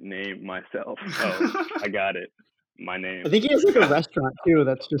I name myself? Oh, I got it. My name. I think he has like a restaurant too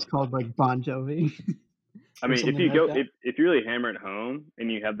that's just called like Bon Jovi. I or mean, if something you like go, that. if you really hammer it home and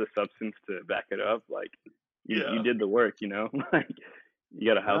you have the substance to back it up, like you did the work, you know. Like you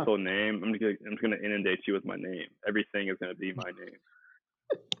got a household name. I'm just gonna inundate you with my name. Everything is gonna be my name.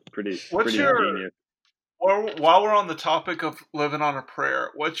 Pretty genius. Or while we're on the topic of living on a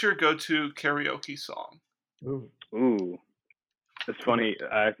prayer, what's your go-to karaoke song? Ooh, it's funny.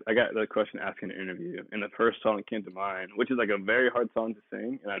 I got the question asked in an interview, and the first song that came to mind, which is like a very hard song to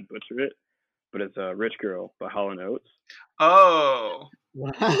sing, and I'd butcher it, but it's "Rich Girl" by Hall & Oates. Oh,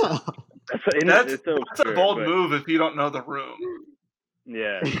 Wow. that's so a bold move if you don't know the room.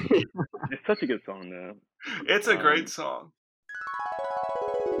 Yeah, it's such a good song though. It's a great song.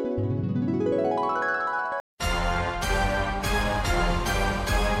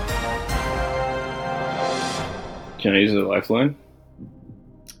 Can I use the lifeline?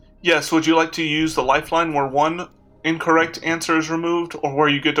 Yes, would you like to use the lifeline where one incorrect answer is removed or where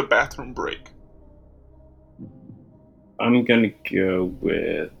you get a bathroom break? I'm going to go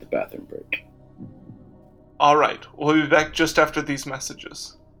with the bathroom break. All right, we'll be back just after these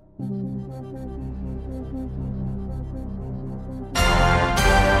messages.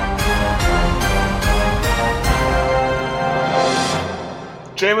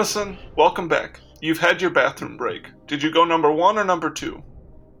 Jameson, welcome back. You've had your bathroom break. Did you go number 1 or number 2?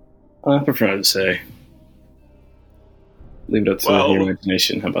 I prefer not to say. Leave it up to your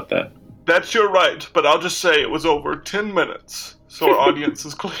imagination. How about that? That's your right, but I'll just say it was over 10 minutes, so our audience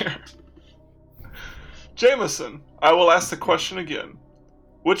is clear. Jameson, I will ask the question again.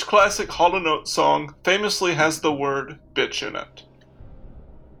 Which classic Hall & Oates song famously has the word bitch in it?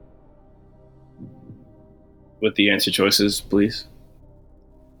 With the answer choices, please.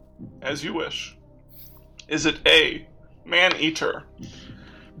 As you wish. Is it A, Man Eater?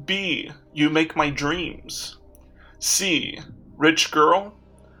 B, You Make My Dreams? C, Rich Girl?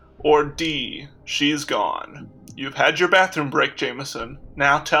 Or D, She's Gone? You've had your bathroom break, Jameson.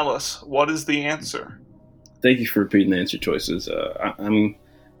 Now tell us, what is the answer? Thank you for repeating the answer choices. I'm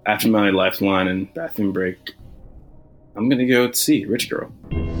after my lifeline and bathroom break. I'm gonna go with C, Rich Girl.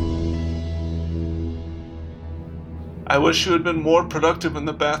 I wish you had been more productive in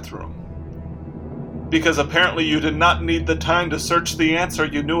the bathroom. Because apparently you did not need the time to search the answer,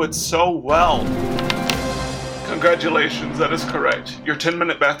 you knew it so well. Congratulations, that is correct. Your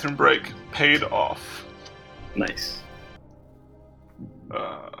 10-minute bathroom break paid off. Nice.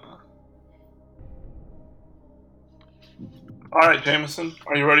 Alright, Jameson,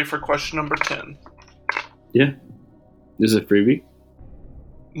 are you ready for question number 10? Yeah. This is a freebie?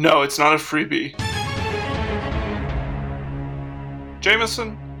 No, it's not a freebie.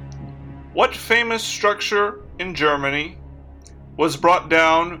 Jameson, what famous structure in Germany was brought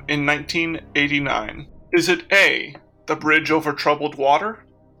down in 1989? Is it A, the bridge over troubled water?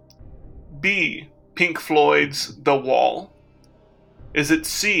 B, Pink Floyd's The Wall? Is it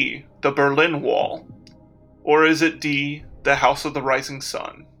C, the Berlin Wall? Or is it D, the House of the Rising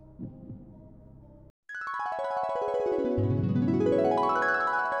Sun?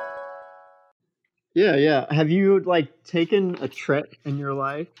 Yeah. Have you like taken a trek in your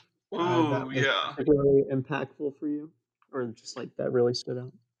life that Ooh, was yeah. particularly impactful for you, or just like that really stood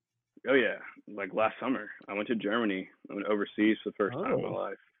out? Oh yeah, like last summer, I went to Germany. I went overseas for the first time in my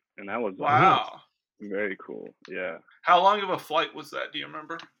life, and that was Wow. very cool. Yeah, How long of a flight was that? Do you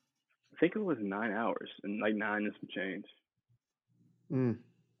remember? I think it was 9 hours and like 9 and some change. Mm.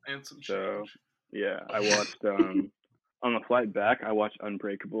 And some So change. yeah, I watched on the flight back. I watched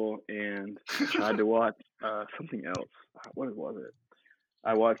Unbreakable, and I tried to watch something else. What was it?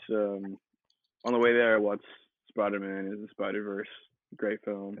 I watched on the way there. I watched Spider-Man is the Spider-Verse. Great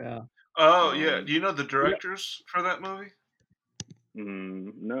film. Yeah. Oh, yeah. Do you know the directors for that movie?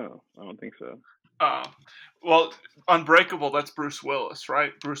 No, I don't think so. Well, Unbreakable, that's Bruce Willis,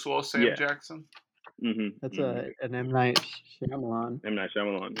 right? Bruce Willis, Sam Jackson. That's an M. Night Shyamalan. M. Night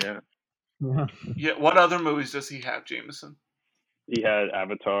Shyamalan, yeah. Yeah. What other movies does he have, Jameson? He had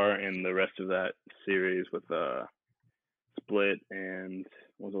Avatar and the rest of that series with Split and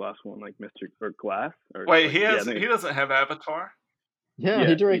what was the last one, like Mr. or Glass? Or, Wait, like, he doesn't have Avatar? Yeah,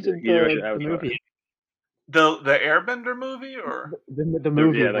 he directed the movie. The Airbender movie, or the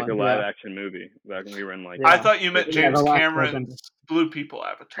movie? Yeah, like a live action movie back when we were in like. I thought you meant James Cameron's Blue People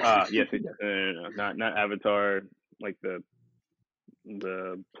Avatar. Yes, no, not Avatar, like the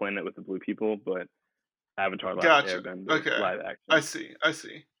planet with the blue people, but Avatar live Airbender, okay. live action. I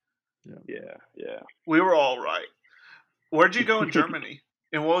see. Yeah. We were all right. Where'd you go in Germany,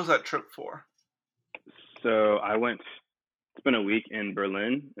 and what was that trip for? So I spent a week in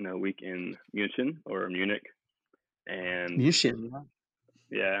Berlin and a week in Munich, and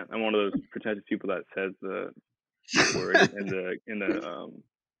yeah, I'm one of those pretentious people that says the word in the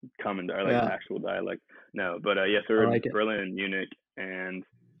common dialect, actual dialect. No, but yes, we were in Berlin and Munich, and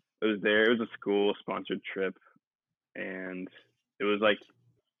it was a school sponsored trip, and it was like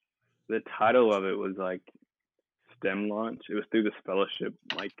the title of it was like STEM launch. It was through this fellowship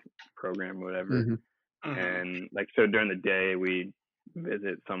like program or whatever. And like, so during the day we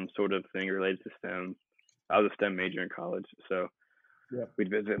visit some sort of thing related to STEM. I was a STEM major in college, so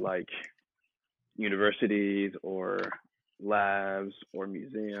we'd visit like universities or labs or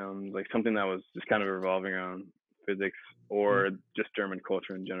museums, like something that was just kind of revolving around physics or just German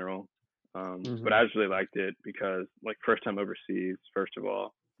culture in general. But I just really liked it because like first time overseas, first of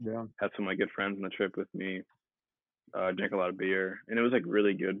all, had some of my good friends on the trip with me, drank a lot of beer, and it was like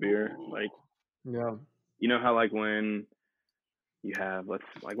really good beer. Like, you know how like when you have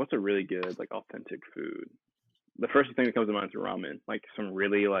what's a really good like authentic food? The first thing that comes to mind is ramen, like some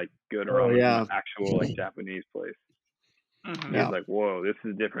really like good ramen from an actual like Japanese place. It's like, whoa, this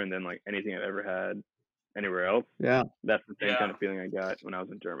is different than like anything I've ever had anywhere else. Yeah, that's the same kind of feeling I got when I was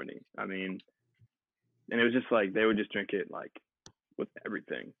in Germany. I mean, and it was just like they would just drink it like with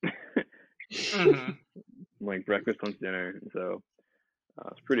everything, like breakfast, lunch, dinner. So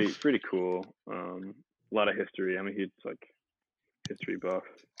it's pretty cool. A lot of history. I'm a huge like history buff.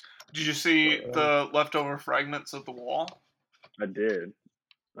 Did you see the leftover fragments of the wall? I did.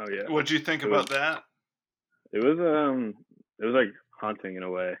 Oh yeah. What'd you think about that? It was like haunting in a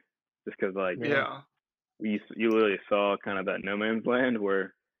way, just because like you literally saw kind of that no man's land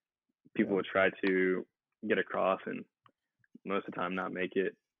where people would try to get across and most of the time not make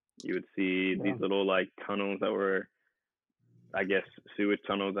it. You would see these little like tunnels that were, I guess, sewage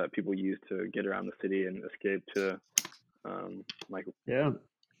tunnels that people used to get around the city and escape to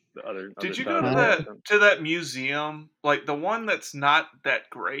the other. Did you go to that museum, like the one that's not that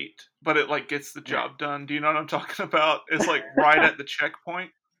great, but it like gets the job done? Do you know what I'm talking about? It's like right at the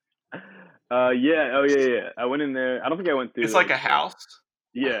checkpoint. Yeah. Oh yeah. I went in there. I don't think I went through. It's like a house.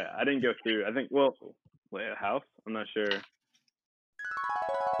 Yeah, I didn't go through. I think a house. I'm not sure.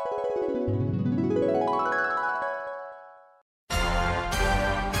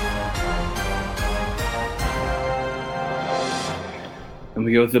 And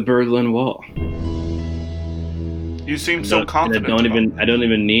we go with the Berlin Wall. You seem so confident. I don't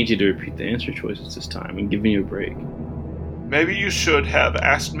even need you to repeat the answer choices this time. I'm giving you a break. Maybe you should have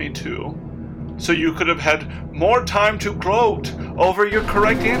asked me to, so you could have had more time to gloat over your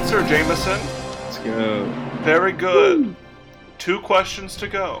correct answer, Jameson. It's go. Very good. 2 questions to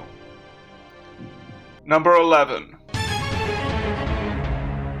go. Number 11.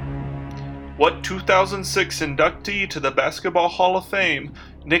 What 2006 inductee to the Basketball Hall of Fame,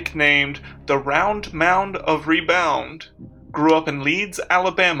 nicknamed the Round Mound of Rebound, grew up in Leeds,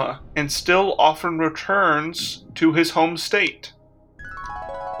 Alabama, and still often returns to his home state?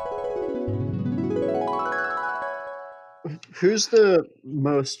 Who's the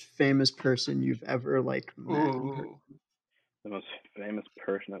most famous person you've ever met? Ooh. The most famous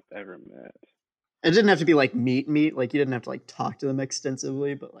person I've ever met. It didn't have to be meet. You didn't have to talk to them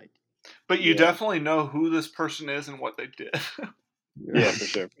extensively, but But you Yeah. definitely know who this person is and what they did. Yeah,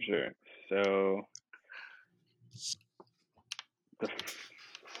 for sure. So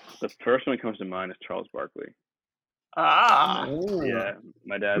the first one that comes to mind is Charles Barkley. Ah. Yeah,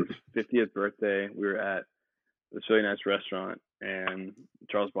 my dad's 50th birthday. We were at this really nice restaurant, and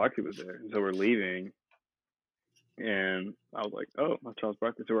Charles Barkley was there. So we're leaving, and I was like, "Oh, my Charles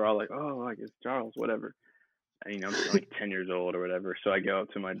Barkley." So we're all like, "Oh, it's Charles, whatever." And I'm 10 years old or whatever. So I go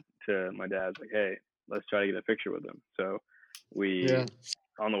up to my dad's like, "Hey, let's try to get a picture with him." So we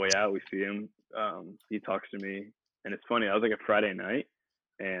on the way out, we see him. He talks to me, and it's funny. I was a Friday night,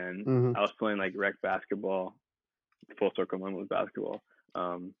 and I was playing rec basketball. Full circle moment with basketball.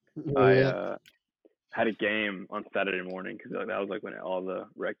 I had a game on Saturday morning because that was when all the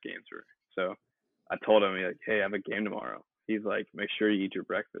rec games were. So I told him, "Hey, I have a game tomorrow." He's like, "Make sure you eat your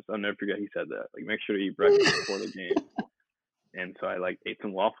breakfast." I'll never forget he said that. Make sure you eat breakfast before the game. And so I ate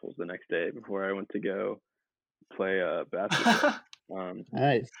some waffles the next day before I went to go play basketball.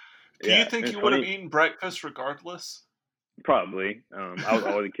 Nice. Do you think you would have eaten breakfast regardless? Probably. I was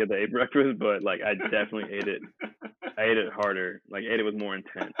always a kid that ate breakfast, but I definitely ate it. I ate it harder. Ate it with more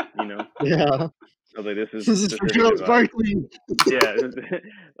intent. Yeah. I was like, this is for Charles Barkley. Yeah,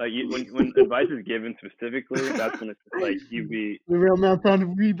 when advice is given specifically, that's when it's you be the real Mount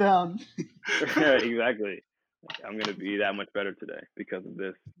of Rebound. Exactly. I'm gonna be that much better today because of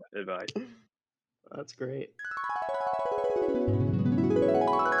this advice. That's great.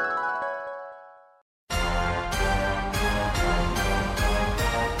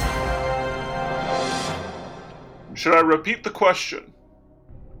 Should I repeat the question?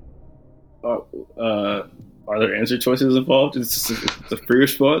 Are there answer choices involved? Is this the free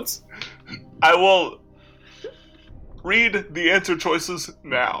response? I will read the answer choices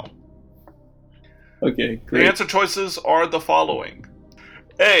now. Okay, great. The answer choices are the following.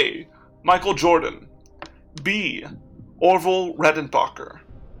 A. Michael Jordan. B. Orville Redenbacher.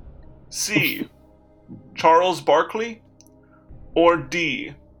 C. Charles Barkley. Or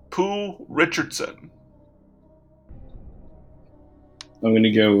D. Pooh Richardson. I'm going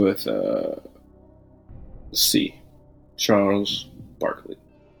to go with C. Charles Barkley.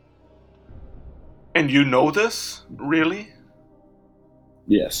 And you know this? Really?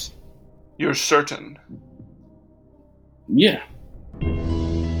 Yes. You're certain? Yeah.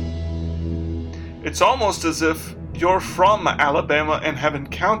 It's almost as if you're from Alabama and have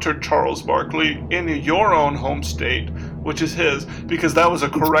encountered Charles Barkley in your own home state, which is his, because that was a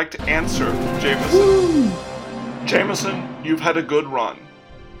correct answer, Jameson. Jameson, you've had a good run.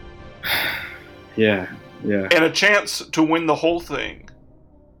 Yeah. And a chance to win the whole thing.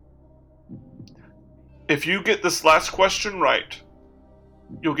 If you get this last question right,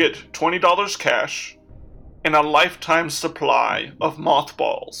 you'll get $20 cash and a lifetime supply of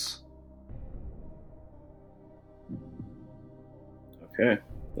mothballs. Okay.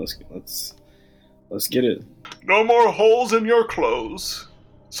 Let's get it. No more holes in your clothes,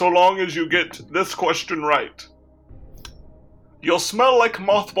 so long as you get this question right. You'll smell like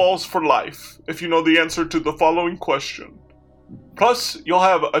mothballs for life if you know the answer to the following question. Plus, you'll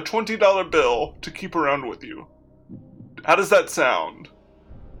have a $20 bill to keep around with you. How does that sound?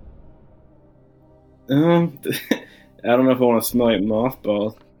 I don't know if I want to smell like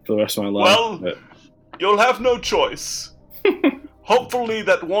mothballs for the rest of my life. Well, you'll have no choice. Hopefully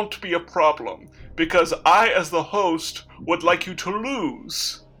that won't be a problem, because I, as the host, would like you to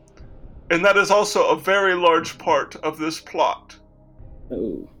lose. And that is also a very large part of this plot.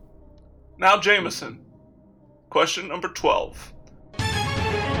 Oh. Now, Jameson, question number 12.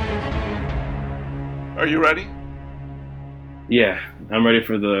 Are you ready? Yeah, I'm ready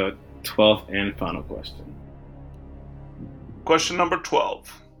for the 12th and final question. Question number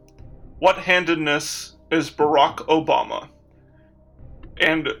 12. What-handedness is Barack Obama?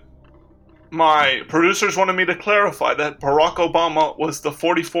 And my producers wanted me to clarify that Barack Obama was the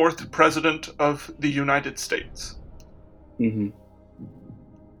 44th president of the United States. Mm-hmm.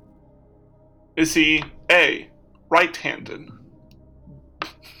 Is he A, right-handed,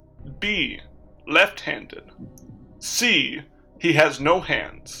 B, left-handed. C, he has no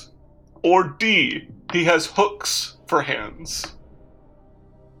hands. Or D, he has hooks for hands.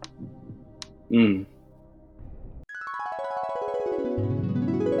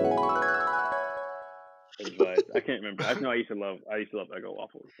 Advice. I can't remember. I know I used to love Eggo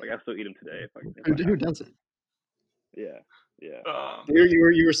waffles. Like I still eat them today. Who doesn't? Yeah.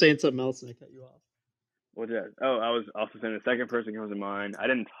 You were saying something else and I cut you off. What's that? Oh, I was also saying the second person comes to mind. I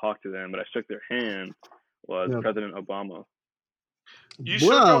didn't talk to them, but I shook their hand. Was President Obama. You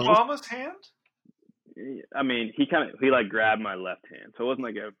shook Obama's hand? I mean, he like grabbed my left hand, so it wasn't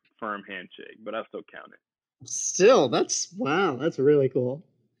like a firm handshake, but I still count it. Still, that's really cool.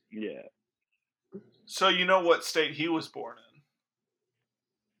 Yeah. So you know what state he was born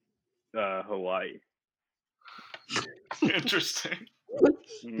in? Hawaii. Interesting.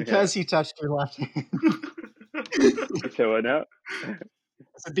 Because he touched your left hand. So what now?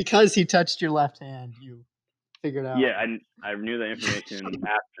 So because he touched your left hand, you figured out. Yeah, I knew the information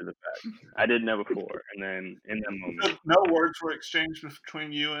after the fact. I didn't know before, and then in that moment. No words were exchanged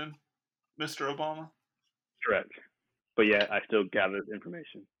between you and Mr. Obama? Correct. But yeah, I still gathered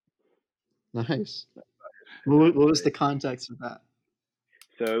information. Nice. What was the context of that?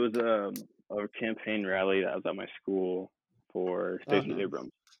 So it was a campaign rally that was at my school for Stacey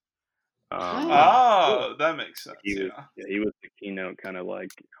Abrams. That makes sense. He was the keynote kind of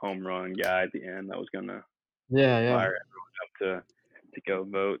like home run guy at the end that was gonna fire everyone up to go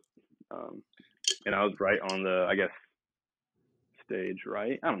vote. And I was right on the, I guess, stage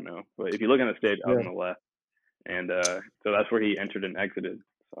right. I don't know, but if you look on the stage, I was on the left, and so that's where he entered and exited.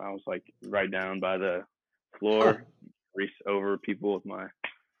 So I was like right down by the floor, reached over people with my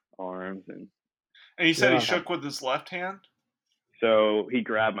arms, and he said he shook with his left hand. So he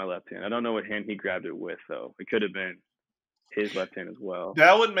grabbed my left hand. I don't know what hand he grabbed it with, though. It could have been his left hand as well.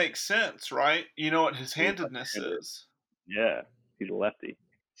 That would make sense, right? You know what his handedness is. Yeah, he's a lefty.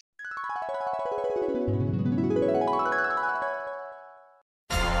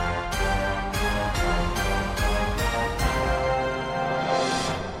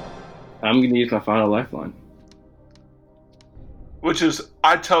 I'm going to use my final lifeline. Which is,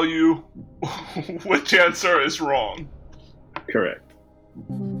 I tell you which answer is wrong. Correct.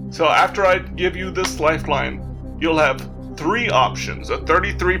 So after I give you this lifeline, you'll have 3 options, a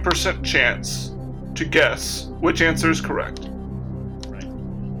 33% chance to guess which answer is correct. Right.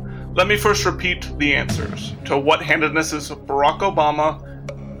 Let me first repeat the answers to what handedness is Barack Obama,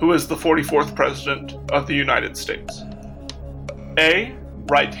 who is the 44th president of the United States. A,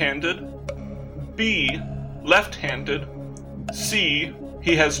 right-handed. B, left-handed. C,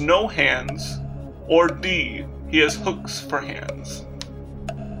 he has no hands. Or D, he has hooks for hands.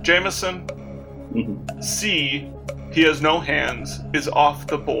 Jameson, C, he has no hands, is off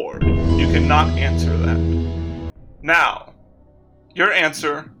the board. You cannot answer that. Now, your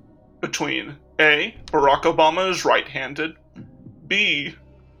answer between A, Barack Obama is right-handed, B,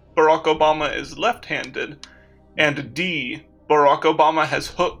 Barack Obama is left-handed, and D, Barack Obama has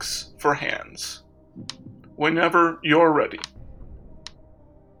hooks for hands. Whenever you're ready.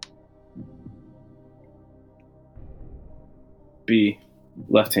 B,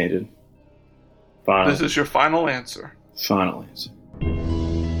 left-handed. Final. This is your final answer. Final answer.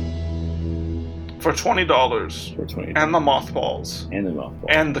 For $20. For $20. And the mothballs. And the mothballs.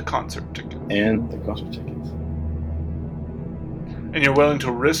 And the concert tickets. And the concert tickets. And you're willing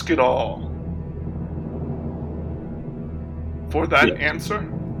to risk it all for that answer?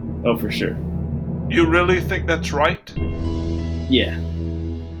 Oh, for sure. You really think that's right? Yeah.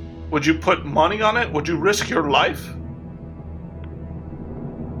 Would you put money on it? Would you risk your life?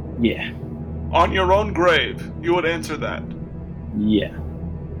 Yeah. On your own grave, you would answer that? Yeah.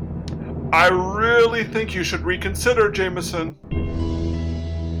 I really think you should reconsider, Jameson.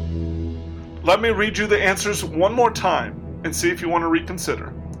 Let me read you the answers one more time and see if you want to reconsider.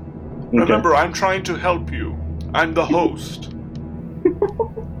 Okay. Remember, I'm trying to help you. I'm the host.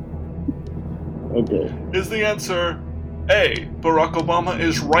 Okay. Is the answer A, Barack Obama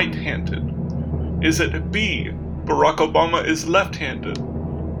is right-handed? Is it B, Barack Obama is left-handed?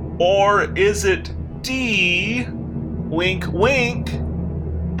 Or is it D, wink wink,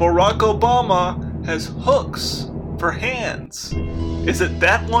 Barack Obama has hooks for hands? Is it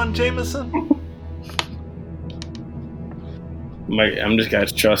that one, Jameson? I'm just gonna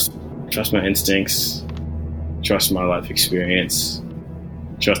trust my instincts, trust my life experience,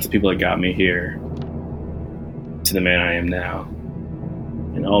 trust the people that got me here to the man I am now,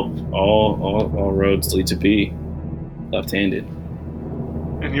 and all roads lead to B, left-handed.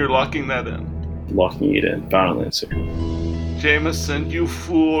 And you're locking that in. locking it in. Final answer. Jameson, you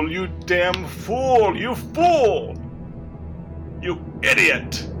fool, you damn fool, you fool! You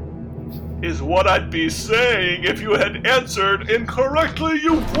idiot! Is what I'd be saying if you had answered incorrectly.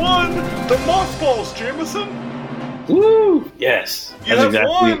 You've won the mothballs, Jameson! Woo! Yes. You have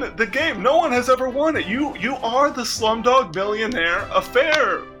won the game. No one has ever won it. You are the Slumdog Millionaire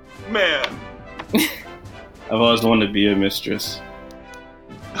affair man. I've always wanted to be a mistress.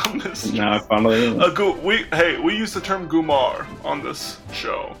 A mistress. Now I finally am. We use the term gumar on this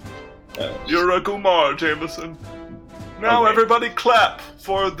show. You're a gumar, Jameson. Now Okay. Everybody clap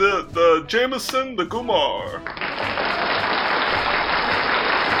for the Jameson the gumar.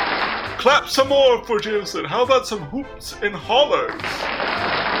 Clap some more for Jameson. How about some hoops and hollers?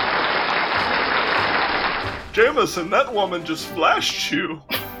 Jameson, that woman just flashed you.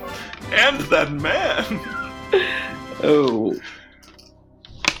 And that man. Oh.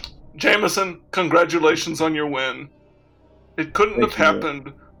 Jameson, congratulations on your win. It couldn't Thank have you.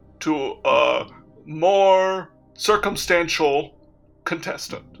 happened to a more circumstantial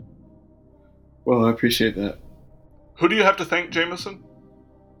contestant. Well, I appreciate that. Who do you have to thank, Jameson?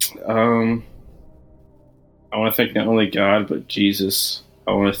 I want to thank not only God, but Jesus.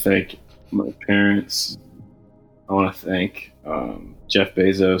 I want to thank my parents. I want to thank Jeff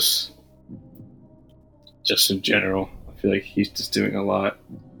Bezos. Just in general. I feel like he's just doing a lot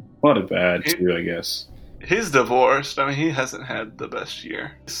of bad, too, I guess. He's divorced. I mean, he hasn't had the best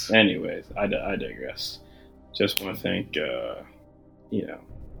year. Anyways, I digress. Just want to thank,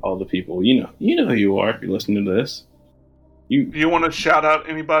 all the people. You know who you are if you're listening to this. You want to shout out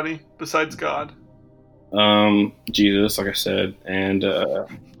anybody besides God? Jesus, like I said, and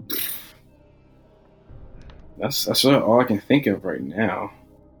that's really all I can think of right now.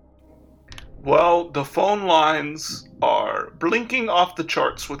 Well, the phone lines are blinking off the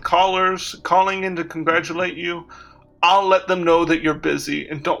charts with callers calling in to congratulate you. I'll let them know that you're busy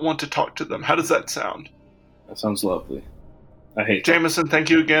and don't want to talk to them. How does that sound? That sounds lovely. I hate Jameson, thank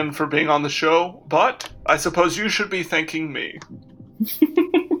you again for being on the show, but I suppose you should be thanking me.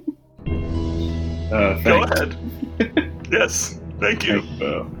 Go thanks. ahead. Yes, thank you.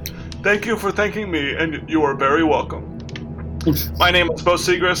 Thanks, Thank you for thanking me, and you are very welcome. My name is Bo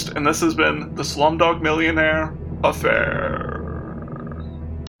Segrist, and this has been the Slumdog Millionaire Affair.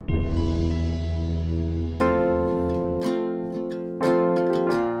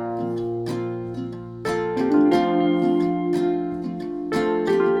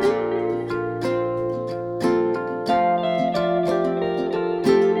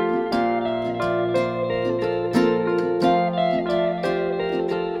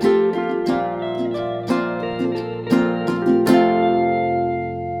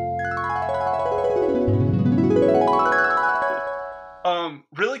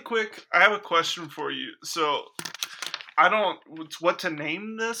 Really quick, I have a question for you. So, I don't what to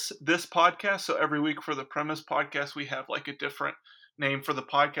name this podcast. So every week for the Premise podcast, we have like a different name for the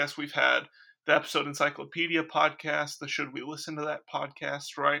podcast. We've had the Episode Encyclopedia podcast, the Should We Listen to That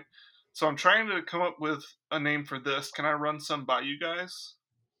podcast, right? So I'm trying to come up with a name for this. Can I run some by you guys?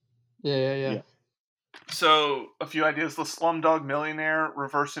 Yeah. So a few ideas: the Slumdog Millionaire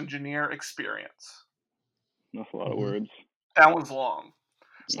Reverse Engineer Experience. That's a lot of words. That one's long.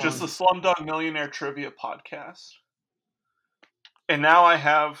 It's Just the long. Slumdog Millionaire Trivia Podcast. And now I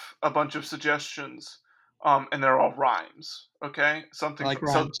have a bunch of suggestions, and they're all rhymes. Okay, I like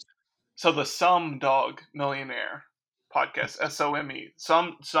rhymes. So the Slumdog Millionaire Podcast, SOME,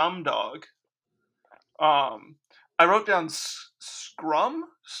 some dog. I wrote down scrum.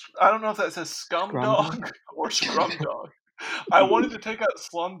 I don't know if that says scum Scrum dog dog? or scrum dog. I wanted to take out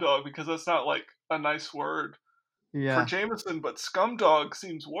slum dog because that's not like a nice word for Yeah. Jameson, but scum dog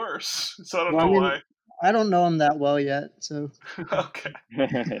seems worse. So I don't Well, I know mean, why. I don't know him that well yet, so Okay.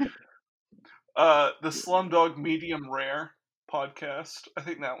 The Slumdog Medium Rare Podcast. I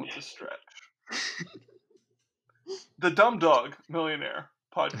think that one's a stretch. The Dumb Dog Millionaire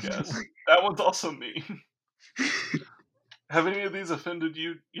Podcast. That one's also me. Have any of these offended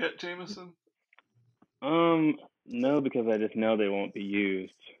you yet, Jameson? No, because I just know they won't be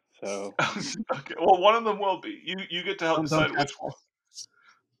used. So Okay, well, one of them will be. You get to help don't decide which catch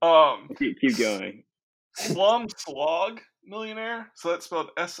one. keep going. Slum Slog Millionaire. So that's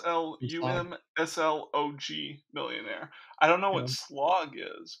spelled SLUMSLOG Millionaire. I don't know what slog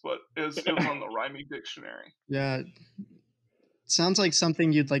is, but it was on the rhyming dictionary. Yeah. It sounds like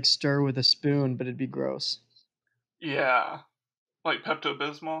something you'd like stir with a spoon, but it'd be gross. Yeah, like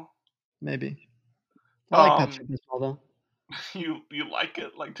Pepto-Bismol. Maybe. I like Pepto-Bismol though. You like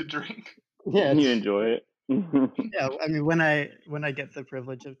it, like to drink? Yeah. You enjoy it. Yeah, I mean when I get the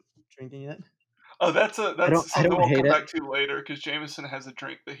privilege of drinking it. Oh, that's I something don't we'll hate come it. back to later because Jameson has a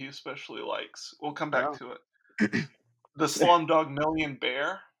drink that he especially likes. We'll come back Oh. to it. The Slumdog Million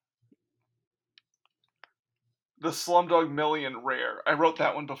Bear. The Slumdog Million Rare. I wrote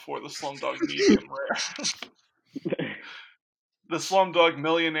that one before the Slumdog Medium Rare. The Slumdog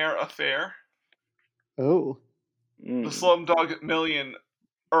Millionaire Affair. Oh. The Slumdog Million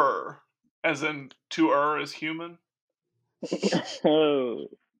as in to is human. Oh.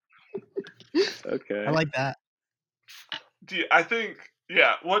 Okay. I like that. I think,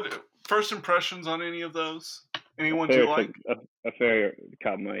 yeah. What first impressions on any of those? Any ones you like? Affair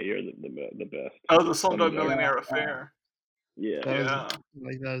caught my ear the best. Oh, the Slumdog Slumdog. Millionaire Affair. Yeah. That was, Yeah. I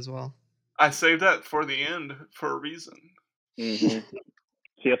like that as well. I saved that for the end for a reason. Mhm.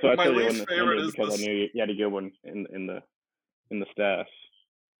 See, that's why I My told you I least wasn't favorite offended is because I this. knew you had a good one in the stash.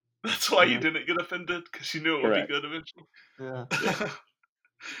 That's why you Yeah. didn't get offended because you knew it would Correct. be good eventually. Yeah. Yeah.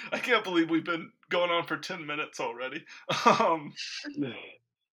 I can't believe we've been going on for 10 minutes already.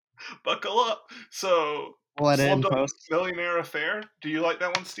 Buckle up. So, We'll let it in Slumdog post. Millionaire Affair. Do you like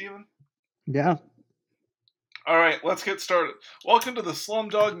that one, Steven? Yeah. All right, let's get started. Welcome to the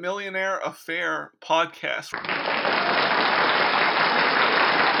Slumdog Millionaire Affair podcast.